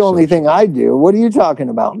 that's the only thing I do. What are you talking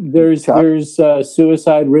about? There's Chuck?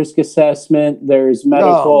 suicide risk assessment. There's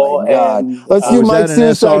medical. Oh my God! And, Let's do is Mike's that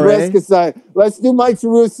an suicide SRA? risk assessment. Let's do Mike's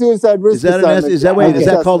suicide risk Is that assessment. is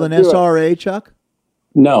that called an Do it. SRA, Chuck?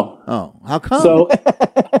 no. Oh, how come? So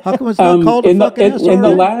How come it's not called a in fucking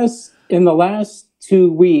SRA? in the last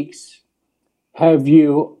 2 weeks, have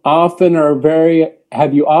you often, very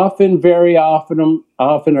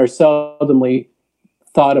often or seldomly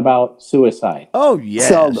thought about suicide? Oh yes,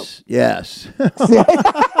 Seldom. yes. Yes,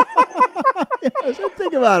 I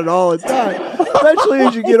think about it all the time, especially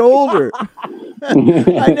as you get older.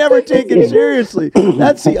 I never take it seriously.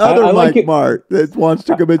 That's the other I like Mike it. Mart that wants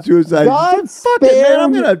to commit suicide. God Fuck it, man.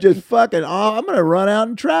 I'm spared- gonna just fucking. I'm gonna run out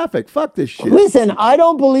in traffic. Fuck this shit. Listen, I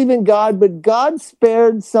don't believe in God, but God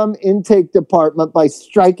spared some intake department by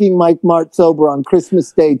striking Mike Mart sober on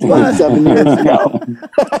Christmas Day 27 years ago.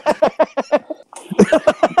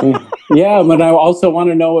 Yeah, but I also want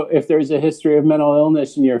to know if there's a history of mental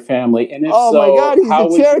illness in your family, and if Oh so, my God, he's how a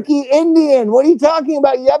would- Cherokee Indian. What are you talking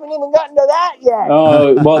about? You haven't even gotten to that yet.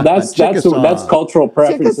 Oh, well, that's Chickasaw. cultural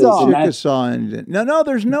preferences. Chickasaw. And that's, Chickasaw and no,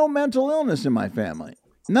 there's no mental illness in my family.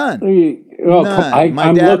 None. well, None. My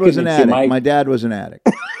I'm dad looking was an at you, addict. Mike. My dad was an addict.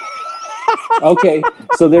 Okay,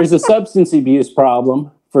 so there's a substance abuse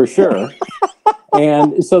problem for sure.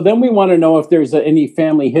 And so then we want to know if there's any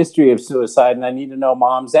family history of suicide, and I need to know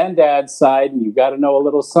mom's and dad's side, and you've got to know a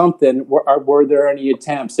little something. Were there any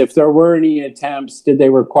attempts? If there were any attempts, did they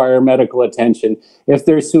require medical attention? If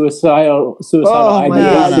there's suicidal Oh my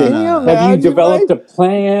God, ideation, can you have imagine, you developed Mike? a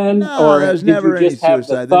plan, No, or there's did never you any just have the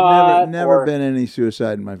suicide. thought? There's never or- been any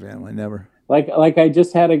suicide in my family. Never. Like I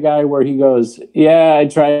just had a guy where he goes, "Yeah, I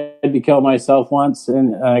tried to kill myself once,"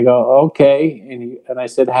 and I go, "Okay," and I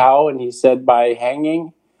said, "How?" And he said, "By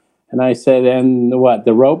hanging." And I said, "And what?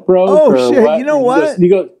 The rope broke?" Oh, or shit, What? you know And what? He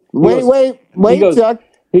goes, Wait, goes- Chuck.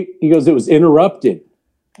 He goes, "It was interrupted."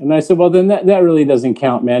 And I said, "Well, then that really doesn't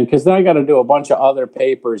count, man, because then I got to do a bunch of other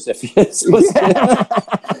papers if it was,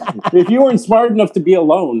 if you weren't smart enough to be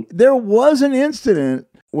alone." There was an incident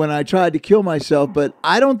when I tried to kill myself, but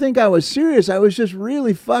I don't think I was serious. I was just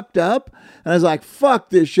really fucked up. And I was like, fuck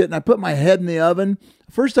this shit. And I put my head in the oven.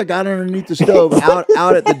 First, I got underneath the stove out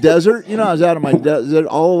at the desert. You know, I was out of my desert,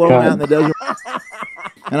 all alone out in the desert.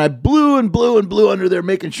 And I blew and blew and blew under there,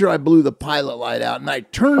 making sure I blew the pilot light out. And I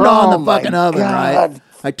turned on the my fucking oven, right? God.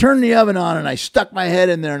 I turned the oven on and I stuck my head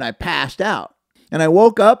in there and I passed out. And I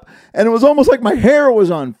woke up and it was almost like my hair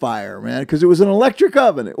was on fire, man, because it was an electric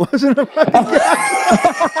oven. It wasn't a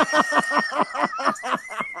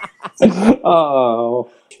Oh,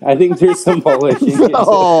 I think there's some bullshit.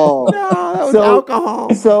 Oh. No, that was So-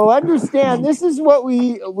 alcohol. So understand, this is what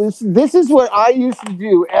I used to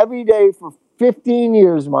do every day for 15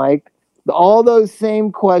 years, Mike. All those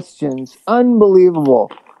same questions,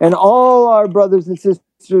 unbelievable. And all our brothers and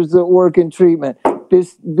sisters that work in treatment,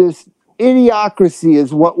 this idiocracy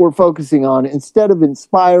is what we're focusing on instead of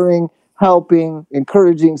inspiring, helping,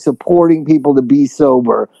 encouraging, supporting people to be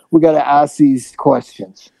sober. We got to ask these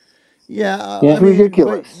questions. Yeah, Yeah. I mean,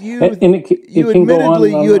 Ridiculous. but you And it can go on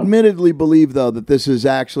and on. you admittedly believe though that this is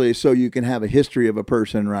actually so you can have a history of a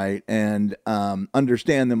person, right, and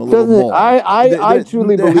understand them a little Doesn't it? more. I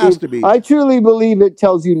truly there believe. has to be. I truly believe it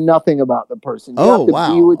tells you nothing about the person. You Oh, have to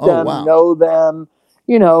wow. be with Oh, them, wow. know them.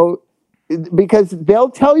 You know, because they'll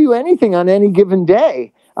tell you anything on any given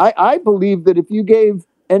day. I believe that if you gave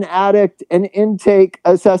an addict an intake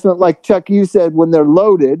assessment, like Chuck, you said, when they're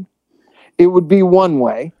loaded, it would be one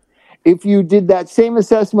way. If you did that same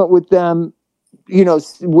assessment with them, you know,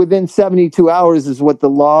 within 72 hours is what the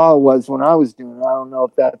law was when I was doing it. I don't know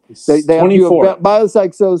if they have to do 24. a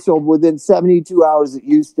biopsychosocial within 72 hours. It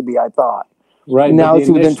used to be, I thought. Right. Now it's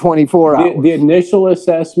within 24 hours. The initial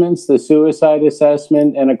assessments, the suicide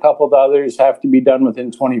assessment, and a couple of others have to be done within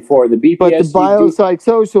 24. The BPSC, but the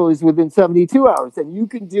biopsychosocial is within 72 hours, and you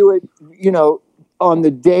can do it, on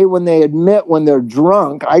the day when they admit when they're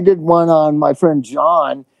drunk. I did one on my friend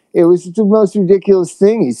John. It was the most ridiculous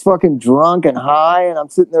thing. He's fucking drunk and high, and I'm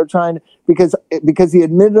sitting there trying to, because he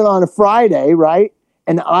admitted on a Friday, right?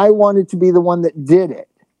 And I wanted to be the one that did it.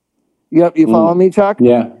 You follow me, Chuck?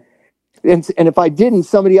 Yeah. And if I didn't,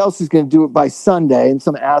 somebody else is going to do it by Sunday, and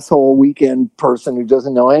some asshole weekend person who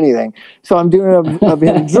doesn't know anything. So I'm doing it of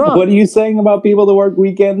him drunk. What are you saying about people that work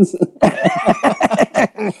weekends?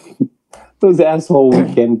 Those asshole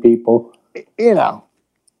weekend people. No,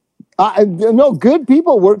 good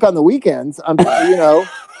people work on the weekends.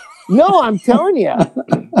 No, I'm telling you.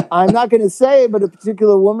 I'm not going to say, but a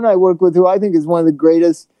particular woman I work with, who I think is one of the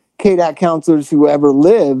greatest KDAC counselors who ever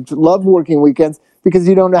lived, loved working weekends because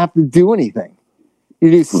you don't have to do anything.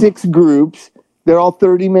 You do 6 groups. They're all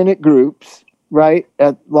 30-minute groups, right,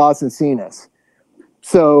 at Los Encinas.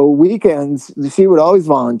 So weekends, she would always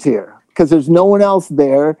volunteer because there's no one else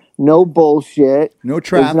there, no bullshit. No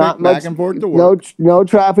traffic back and forth to work. No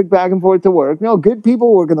traffic back and forth to work. No, good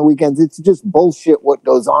people work on the weekends. It's just bullshit what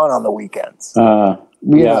goes on the weekends. Yeah.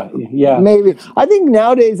 Maybe. I think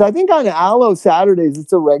nowadays, on Aloe Saturdays,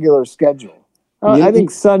 it's a regular schedule. I think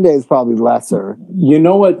Sunday is probably lesser. You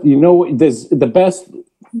know what? There's the best.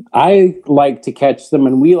 I like to catch them,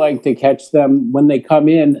 and we like to catch them when they come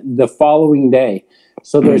in the following day.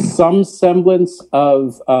 So there's some semblance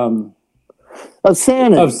of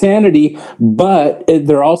sanity, but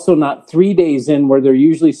they're also not 3 days in where they're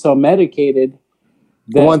usually so medicated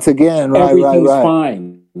that once again, everything's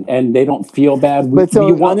fine. And they don't feel bad. But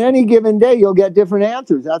on any given day, you'll get different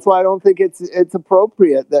answers. That's why I don't think it's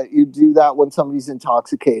appropriate that you do that when somebody's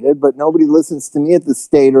intoxicated. But nobody listens to me at the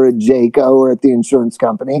state or at JACO or at the insurance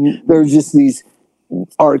company. There's just these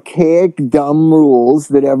archaic, dumb rules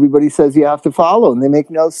that everybody says you have to follow, and they make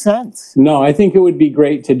no sense. No, I think it would be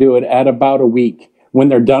great to do it at about a week when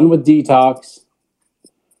they're done with detox.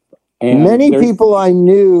 And many people I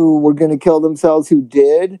knew were going to kill themselves who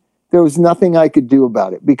did. There was nothing I could do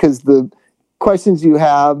about it because the questions you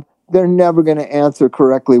have, they're never going to answer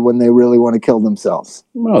correctly when they really want to kill themselves.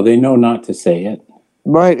 Well, they know not to say it.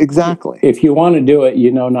 Right, exactly. If you want to do it, you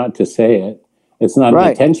know not to say it. It's not an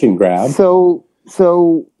attention grab.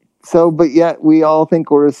 But yet we all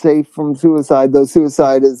think we're safe from suicide, though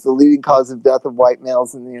suicide is the leading cause of death of white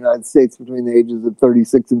males in the United States between the ages of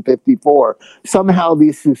 36 and 54. Somehow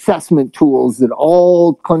these assessment tools that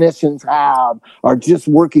all clinicians have are just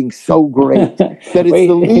working so great that it's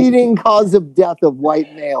the leading cause of death of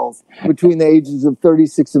white males between the ages of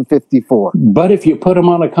 36 and 54. But if you put them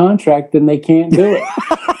on a contract, then they can't do it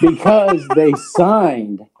because they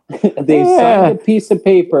signed a piece of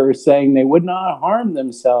paper saying they would not harm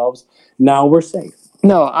themselves. Now we're safe.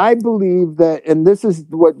 No, I believe that, and this is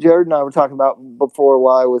what Jared and I were talking about before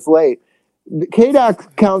while I was late. The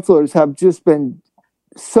KDAC counselors have just been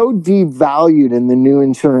so devalued in the new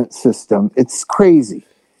insurance system. It's crazy.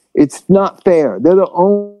 It's not fair. They're the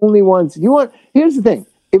only ones. Here's the thing.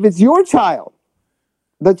 If it's your child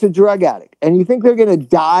that's a drug addict and you think they're going to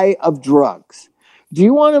die of drugs, do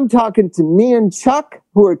you want them talking to me and Chuck,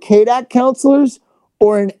 who are KDAC counselors,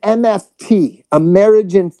 or an MFT, a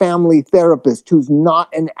marriage and family therapist who's not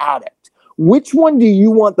an addict? Which one do you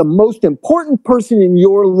want the most important person in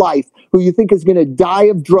your life who you think is going to die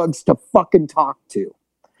of drugs to fucking talk to?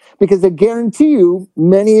 Because I guarantee you,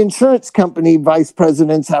 many insurance company vice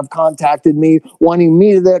presidents have contacted me wanting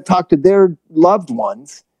me to talk to their loved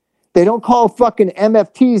ones. They don't call fucking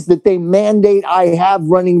MFTs that they mandate I have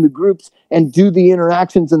running the groups and do the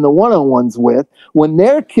interactions and the one-on-ones with. When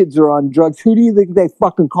their kids are on drugs, who do you think they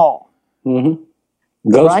fucking call? Mm-hmm.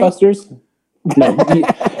 Ghostbusters?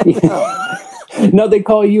 Right? No, they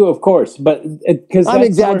call you, of course. But because I'm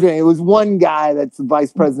exaggerating. It was one guy that's the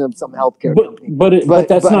vice president of some healthcare company. But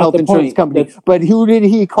that's not health the insurance point. Company. But who did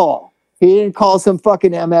he call? He didn't call some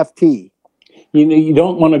fucking MFT. You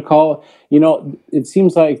don't want to call, it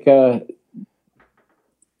seems like it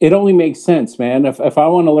only makes sense, man. If I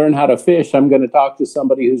want to learn how to fish, I'm going to talk to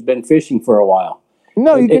somebody who's been fishing for a while.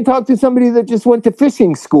 No, you can talk to somebody that just went to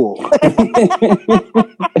fishing school.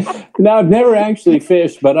 Now, I've never actually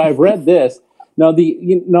fished, but I've read this. No,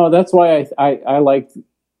 that's why I like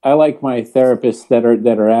my therapists that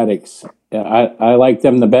are addicts. I like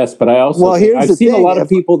them the best, but I also I've seen a lot of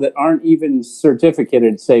people that aren't even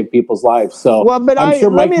certificated to save people's lives. So I'm sure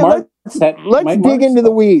Mike Marks. Let's dig into the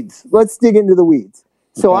weeds.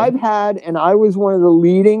 So okay. I've had, and I was one of the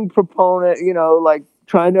leading proponent,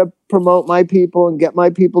 trying to promote my people and get my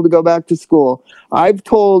people to go back to school. I've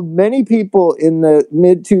told many people in the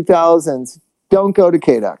mid 2000s, don't go to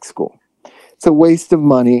KDAC school. It's a waste of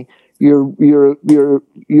money. Your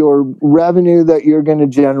revenue that you're going to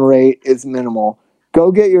generate is minimal.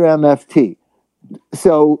 Go get your MFT.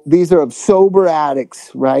 So these are of sober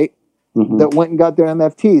addicts, right? Mm-hmm. That went and got their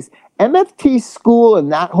MFTs. MFT school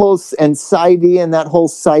and that whole, and PsyD and that whole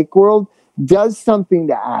psych world does something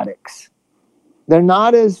to addicts. They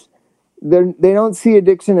don't see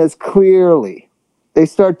addiction as clearly. They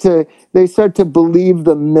start to believe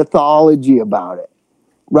the mythology about it,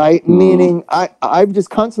 right? Meaning I've just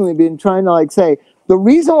constantly been trying to like say, the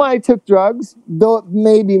reason why I took drugs, though it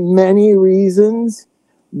may be many reasons,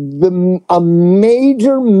 a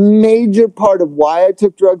major part of why I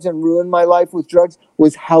took drugs and ruined my life with drugs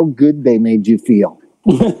was how good they made you feel.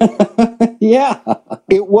 Yeah.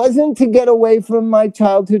 It wasn't to get away from my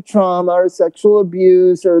childhood trauma or sexual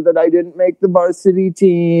abuse or that I didn't make the varsity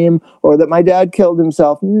team or that my dad killed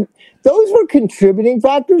himself. Those were contributing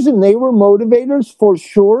factors and they were motivators for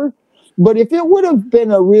sure. But if it would have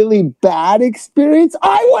been a really bad experience,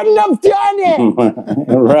 I wouldn't have done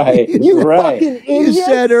it. Right. You right. fucking idiot. You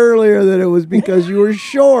said earlier that it was because you were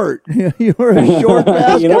short. You were a short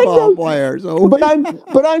basketball player. So, but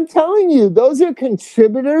I'm telling you, those are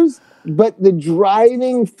contributors. But the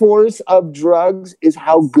driving force of drugs is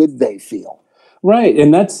how good they feel. Right,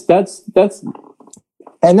 and that's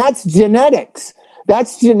genetics.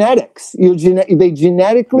 That's genetics. They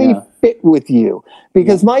genetically fit with you.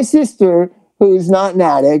 Because my sister, who's not an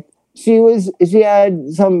addict, she had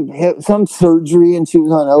some surgery and she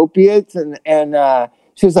was on opiates and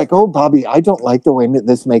she was like, "Oh, Bobby, I don't like the way that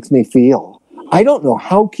this makes me feel. I don't know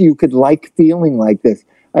how you could like feeling like this."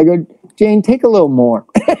 I go, "Jane, take a little more."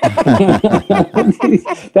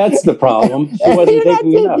 That's the problem. She wasn't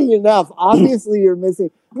taking enough. Obviously, you're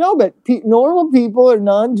missing. No, but normal people are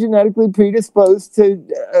non-genetically predisposed to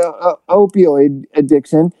opioid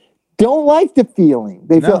addiction. Don't like the feeling.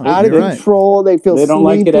 They feel out of control. Right. They don't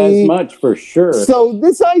like it as much for sure. So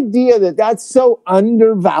this idea that's so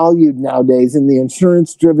undervalued nowadays in the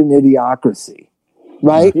insurance-driven idiocracy,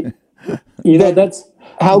 right? That's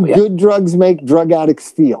how good drugs make drug addicts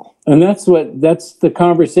feel. And that's the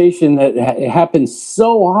conversation that happens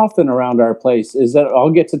so often around our place is that I'll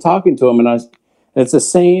get to talking to them and it's the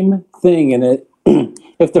same thing. And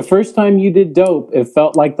if the first time you did dope, it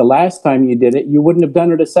felt like the last time you did it, you wouldn't have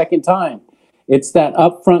done it a second time. It's that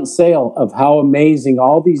upfront sale of how amazing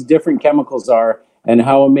all these different chemicals are and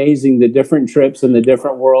how amazing the different trips and the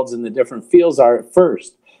different worlds and the different feels are at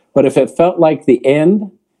first. But if it felt like the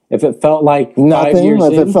end, if it felt like nothing, 5 years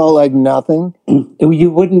it felt like nothing,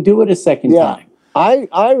 you wouldn't do it a second time.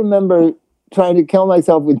 I remember trying to kill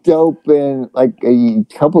myself with dope in like a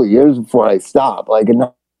couple of years before I stopped. Like in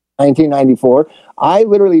 1994, I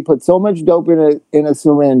literally put so much dope in a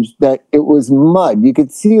syringe that it was mud. You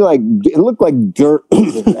could see it looked like dirt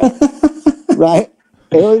in there, right?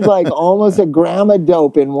 It was like almost a gram of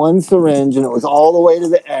dope in one syringe, and it was all the way to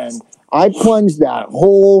the end. I plunged that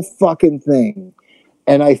whole fucking thing.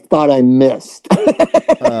 And I thought I missed.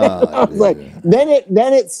 I was like, then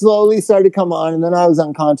it slowly started to come on, and then I was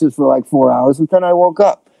unconscious for like 4 hours, and then I woke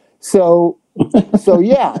up. So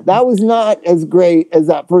yeah, that was not as great as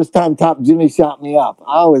that first time Top Jimmy shot me up.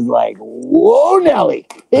 I was like, whoa, Nelly,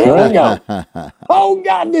 here we go. Oh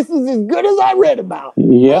God, this is as good as I read about.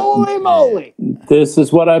 Yep. Holy moly. This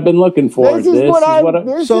is what I've been looking for.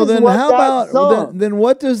 So then how about, then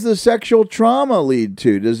what does the sexual trauma lead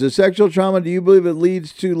to? Does the sexual trauma, do you believe it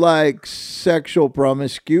leads to like sexual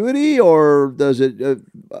promiscuity, or does it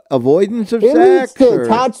avoidance of sex? It leads to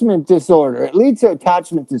attachment disorder. It leads to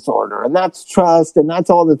attachment disorder, and that's trust, and that's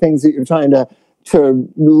all the things that you're trying to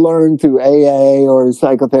learn through AA or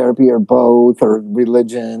psychotherapy or both or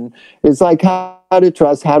religion. It's like how to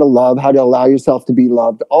trust, how to love, how to allow yourself to be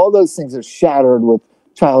loved. All those things are shattered with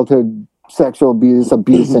childhood sexual abuse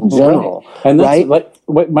in general. Right. And that's like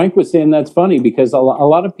what Mike was saying. That's funny because a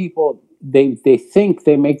lot of people, they think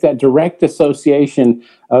they make that direct association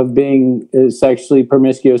of being sexually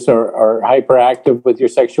promiscuous or hyperactive with your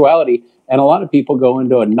sexuality. And a lot of people go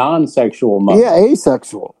into a non-sexual mode. Yeah,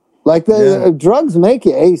 asexual. Like the drugs make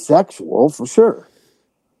you asexual for sure.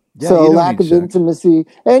 Yeah, so lack of intimacy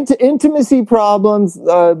and to intimacy problems.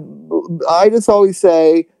 I just always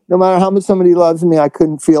say, no matter how much somebody loves me, I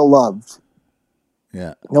couldn't feel loved.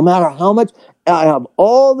 Yeah. No matter how much, I have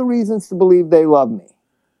all the reasons to believe they love me.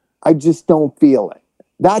 I just don't feel it.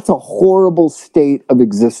 That's a horrible state of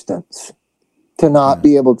existence, to not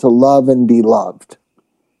be able to love and be loved.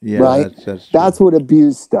 Yeah, right? That's what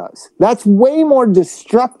abuse does. That's way more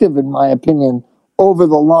destructive, in my opinion, over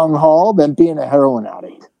the long haul than being a heroin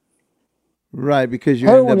addict. Right, because you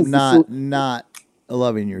Heroin end up is not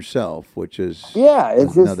loving yourself, which is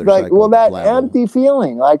it's just another like, cycle well, that level. empty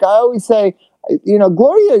feeling. Like I always say,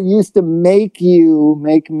 Gloria used to make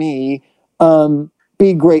me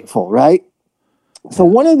be grateful, right? So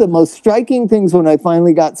one of the most striking things when I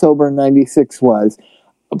finally got sober in 96 was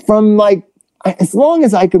from like, as long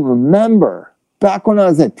as I can remember, back when I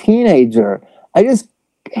was a teenager, I just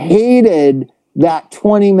hated that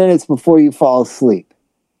 20 minutes before you fall asleep.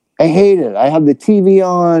 I hate it. I have the TV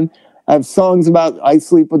on. I have songs about I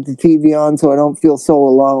sleep with the TV on so I don't feel so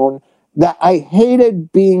alone. That I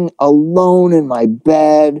hated being alone in my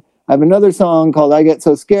bed. I have another song called I Get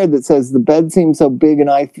So Scared that says the bed seems so big and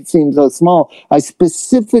I seem so small. I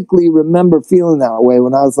specifically remember feeling that way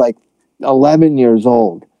when I was like 11 years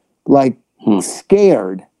old. Like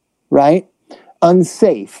scared, right?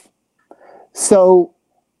 Unsafe. So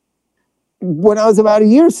when I was about a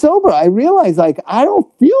year sober, I realized like I don't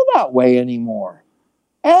feel that way anymore.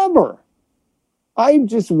 Ever. I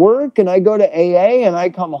just work and I go to AA and I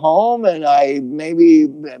come home and I maybe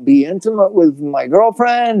be intimate with my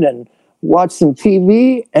girlfriend and watch some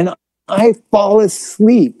TV and I fall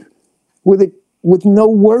asleep with no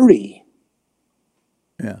worry.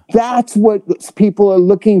 Yeah. That's what people are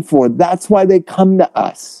looking for. That's why they come to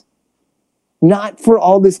us. Not for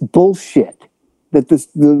all this bullshit that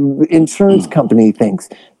the insurance company thinks.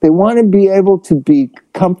 They want to be able to be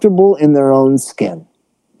comfortable in their own skin.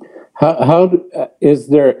 Is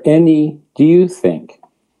there any, do you think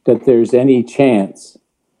that there's any chance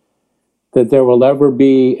that there will ever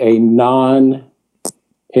be a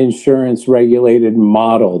non-insurance regulated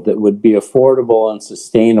model that would be affordable and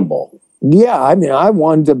sustainable? Yeah, I mean, I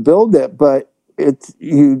wanted to build it, but it's,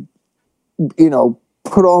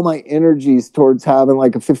 put all my energies towards having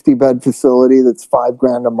like a 50-bed facility that's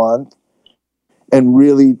 $5,000 a month and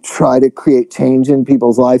really try to create change in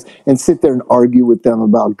people's lives and sit there and argue with them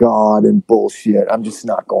about God and bullshit. I'm just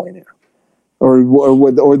not going there.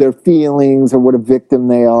 Or their feelings or what a victim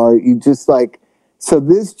they are. You just like, so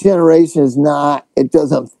this generation is not, it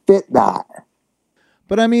doesn't fit that.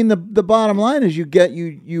 But I mean, the bottom line is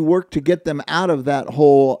you work to get them out of that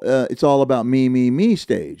whole, it's all about me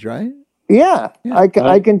stage, right? Yeah.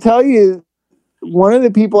 I can tell you, one of the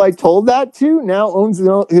people I told that to now owns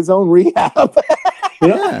his own rehab.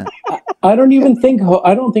 Yeah. I don't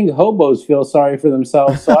think hobos feel sorry for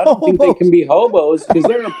themselves, so I don't think they can be hobos because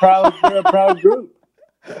they're a proud group.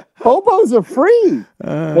 Hobos are free,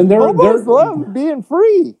 and hobos love being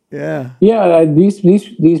free. Yeah, yeah. These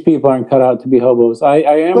people aren't cut out to be hobos. I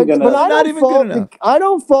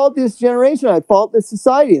don't fault this generation. I fault this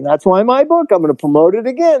society, and that's why my book. I'm going to promote it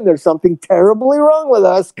again. There's something terribly wrong with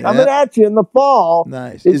us coming at you in the fall.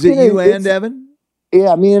 Nice. Is it you and Evan?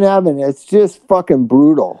 Yeah, me and Evan. It's just fucking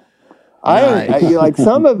brutal. Nice. I like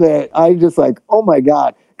some of it. I just like, oh my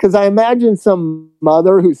God. Because I imagine some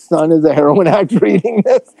mother whose son is a heroin addict reading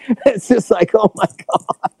this. It's just like, oh my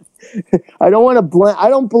God. I don't want to blame. I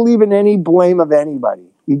don't believe in any blame of anybody.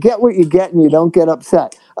 You get what you get and you don't get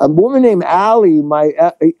upset. A woman named Allie, my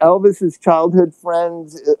Elvis's childhood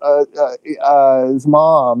friend's his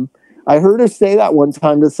mom, I heard her say that one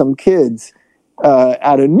time to some kids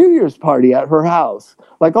at a New Year's party at her house.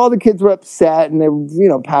 Like all the kids were upset and they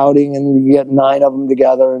were, pouting, and you get 9 of them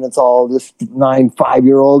together and it's all just 9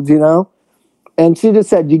 5-year-olds, And she just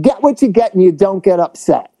said, you get what you get and you don't get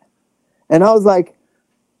upset. And I was like,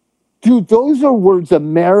 dude, those are words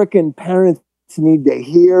American parents need to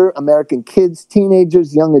hear. American kids,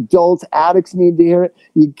 teenagers, young adults, addicts need to hear it.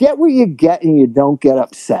 You get what you get and you don't get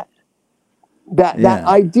upset. That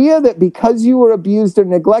idea that because you were abused or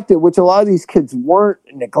neglected, which a lot of these kids weren't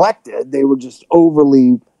neglected, they were just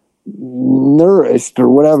overly nourished or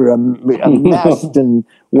whatever, enmeshed and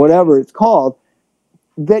whatever it's called,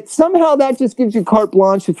 that somehow that just gives you carte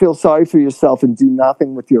blanche to feel sorry for yourself and do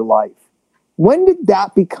nothing with your life. When did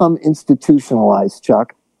that become institutionalized,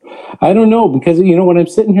 Chuck? I don't know, because, when I'm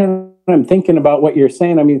sitting here and I'm thinking about what you're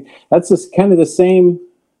saying, I mean, that's just kind of the same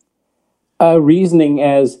reasoning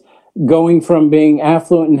as going from being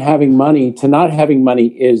affluent and having money to not having money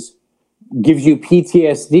gives you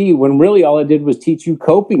PTSD, when really all it did was teach you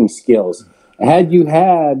coping skills. Had you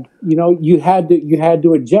had, you had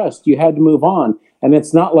to adjust, you had to move on. And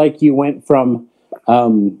it's not like you went from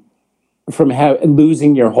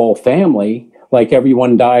losing your whole family, like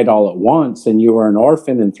everyone died all at once and you were an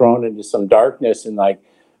orphan and thrown into some darkness in like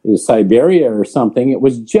Siberia or something. It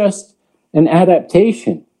was just an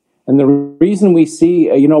adaptation. And the reason we see,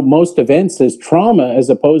 most events as trauma as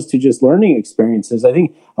opposed to just learning experiences, I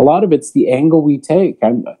think a lot of it's the angle we take.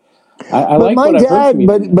 I But like my what I've heard dad,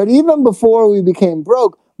 from you. but even before we became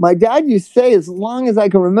broke, my dad used to say, as long as I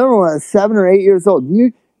can remember, when I was 7 or 8 years old,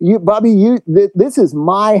 Bobby, this is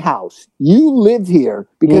my house. You live here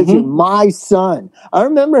because you're my son. I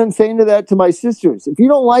remember him saying that to my sisters. If you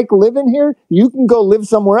don't like living here, you can go live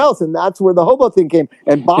somewhere else. And that's where the hobo thing came.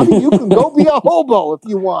 And Bobby, you can go be a hobo if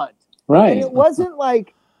you want. Right. And it wasn't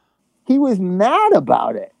like he was mad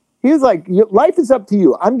about it. He was like, life is up to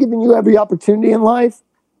you. I'm giving you every opportunity in life,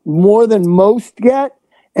 more than most get.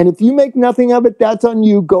 And if you make nothing of it, that's on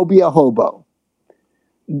you. Go be a hobo.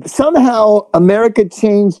 Somehow America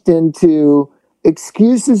changed into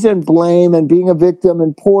excuses and blame and being a victim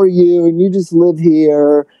and poor you, and you just live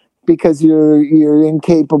here because you're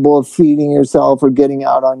incapable of feeding yourself or getting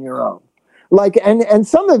out on your own. Like, and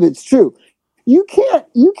some of it's true. You can't.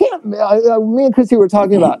 Me and Christy were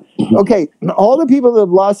talking about, okay, all the people that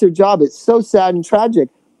have lost their job, it's so sad and tragic.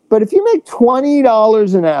 But if you make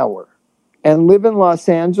 $20 an hour and live in Los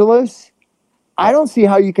Angeles, I don't see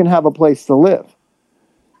how you can have a place to live.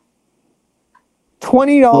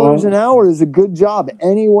 $20 an hour is a good job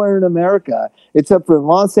anywhere in America, except for in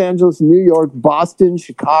Los Angeles, New York, Boston,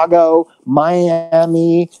 Chicago,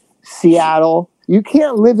 Miami, Seattle. You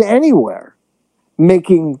can't live anywhere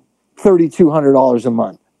making $3,200 a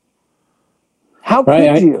month. How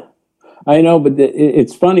could you? I know, but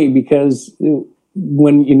it's funny because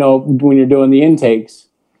when you're doing the intakes,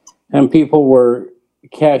 and people were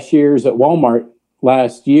cashiers at Walmart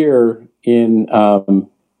last year in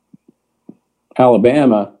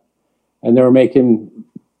Alabama, and they were making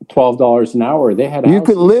 $12 an hour. They had you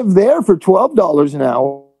could live there for $12 an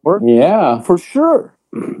hour. Yeah, for sure.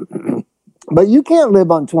 But you can't live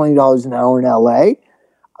on $20 an hour in LA.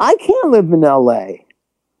 I can't live in LA.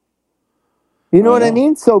 You know what I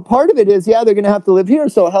mean? So part of it is, they're going to have to live here.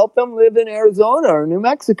 So help them live in Arizona or New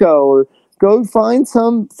Mexico, or go find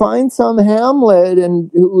some hamlet and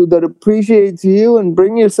that appreciates you, and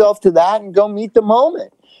bring yourself to that and go meet the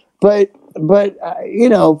moment. But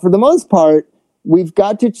for the most part, we've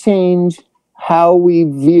got to change how we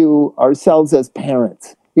view ourselves as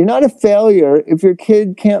parents. You're not a failure if your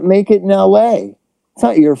kid can't make it in LA. It's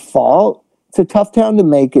not your fault. It's a tough town to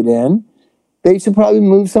make it in. They should probably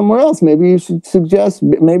move somewhere else. Maybe you should suggest,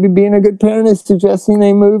 maybe being a good parent is suggesting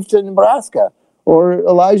they move to Nebraska, or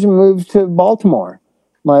Elijah moved to Baltimore,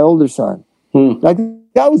 my older son. Like,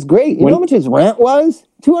 that was great. You know how much his rent was?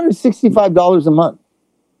 $265 a month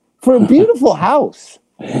for a beautiful house,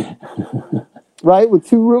 right? With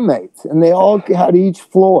 2 roommates, and they all had each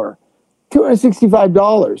floor.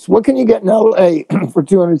 $265. What can you get in LA for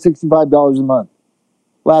 $265 a month?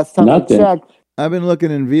 Last time I checked. I've been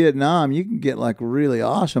looking in Vietnam. You can get like really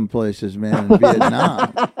awesome places, man, in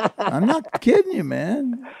Vietnam. I'm not kidding you,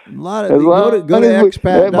 man. A lot of go to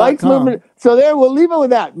expat.com. Mike's moving. So there, we'll leave it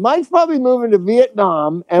with that. Mike's probably moving to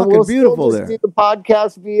Vietnam, and we'll still just do the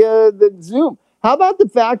podcast via the Zoom. How about the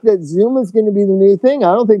fact that Zoom is going to be the new thing?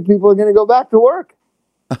 I don't think people are going to go back to work.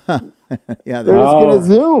 Yeah, they're just going to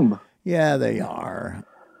Zoom. Yeah, they are.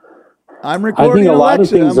 I'm recording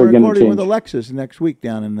Alexis. I'm recording with Alexis next week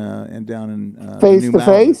down in face to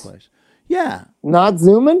face. Yeah, not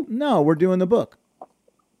Zooming. No, we're doing the book.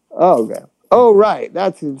 Oh, okay. Oh, right.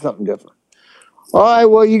 That's something different. All right.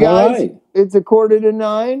 Well, you guys, It's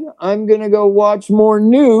 8:45. I'm gonna go watch more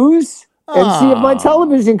news and see if my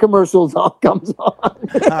television commercials comes on. All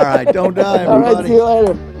right. Don't die, everybody. All right. See you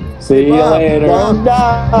later. See you later. Don't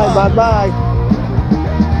die. Bye-bye.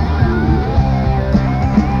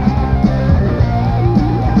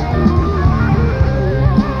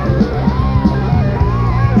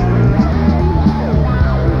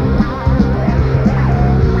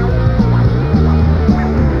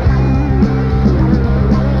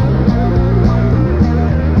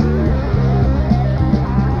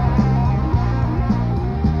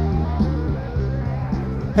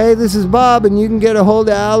 Hey, this is Bob, and you can get a hold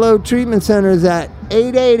of Aloe Treatment Centers at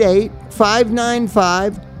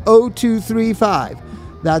 888-595-0235.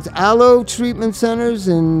 That's Aloe Treatment Centers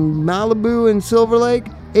in Malibu and Silver Lake,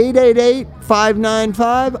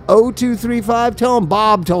 888-595-0235. Tell them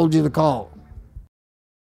Bob told you to call.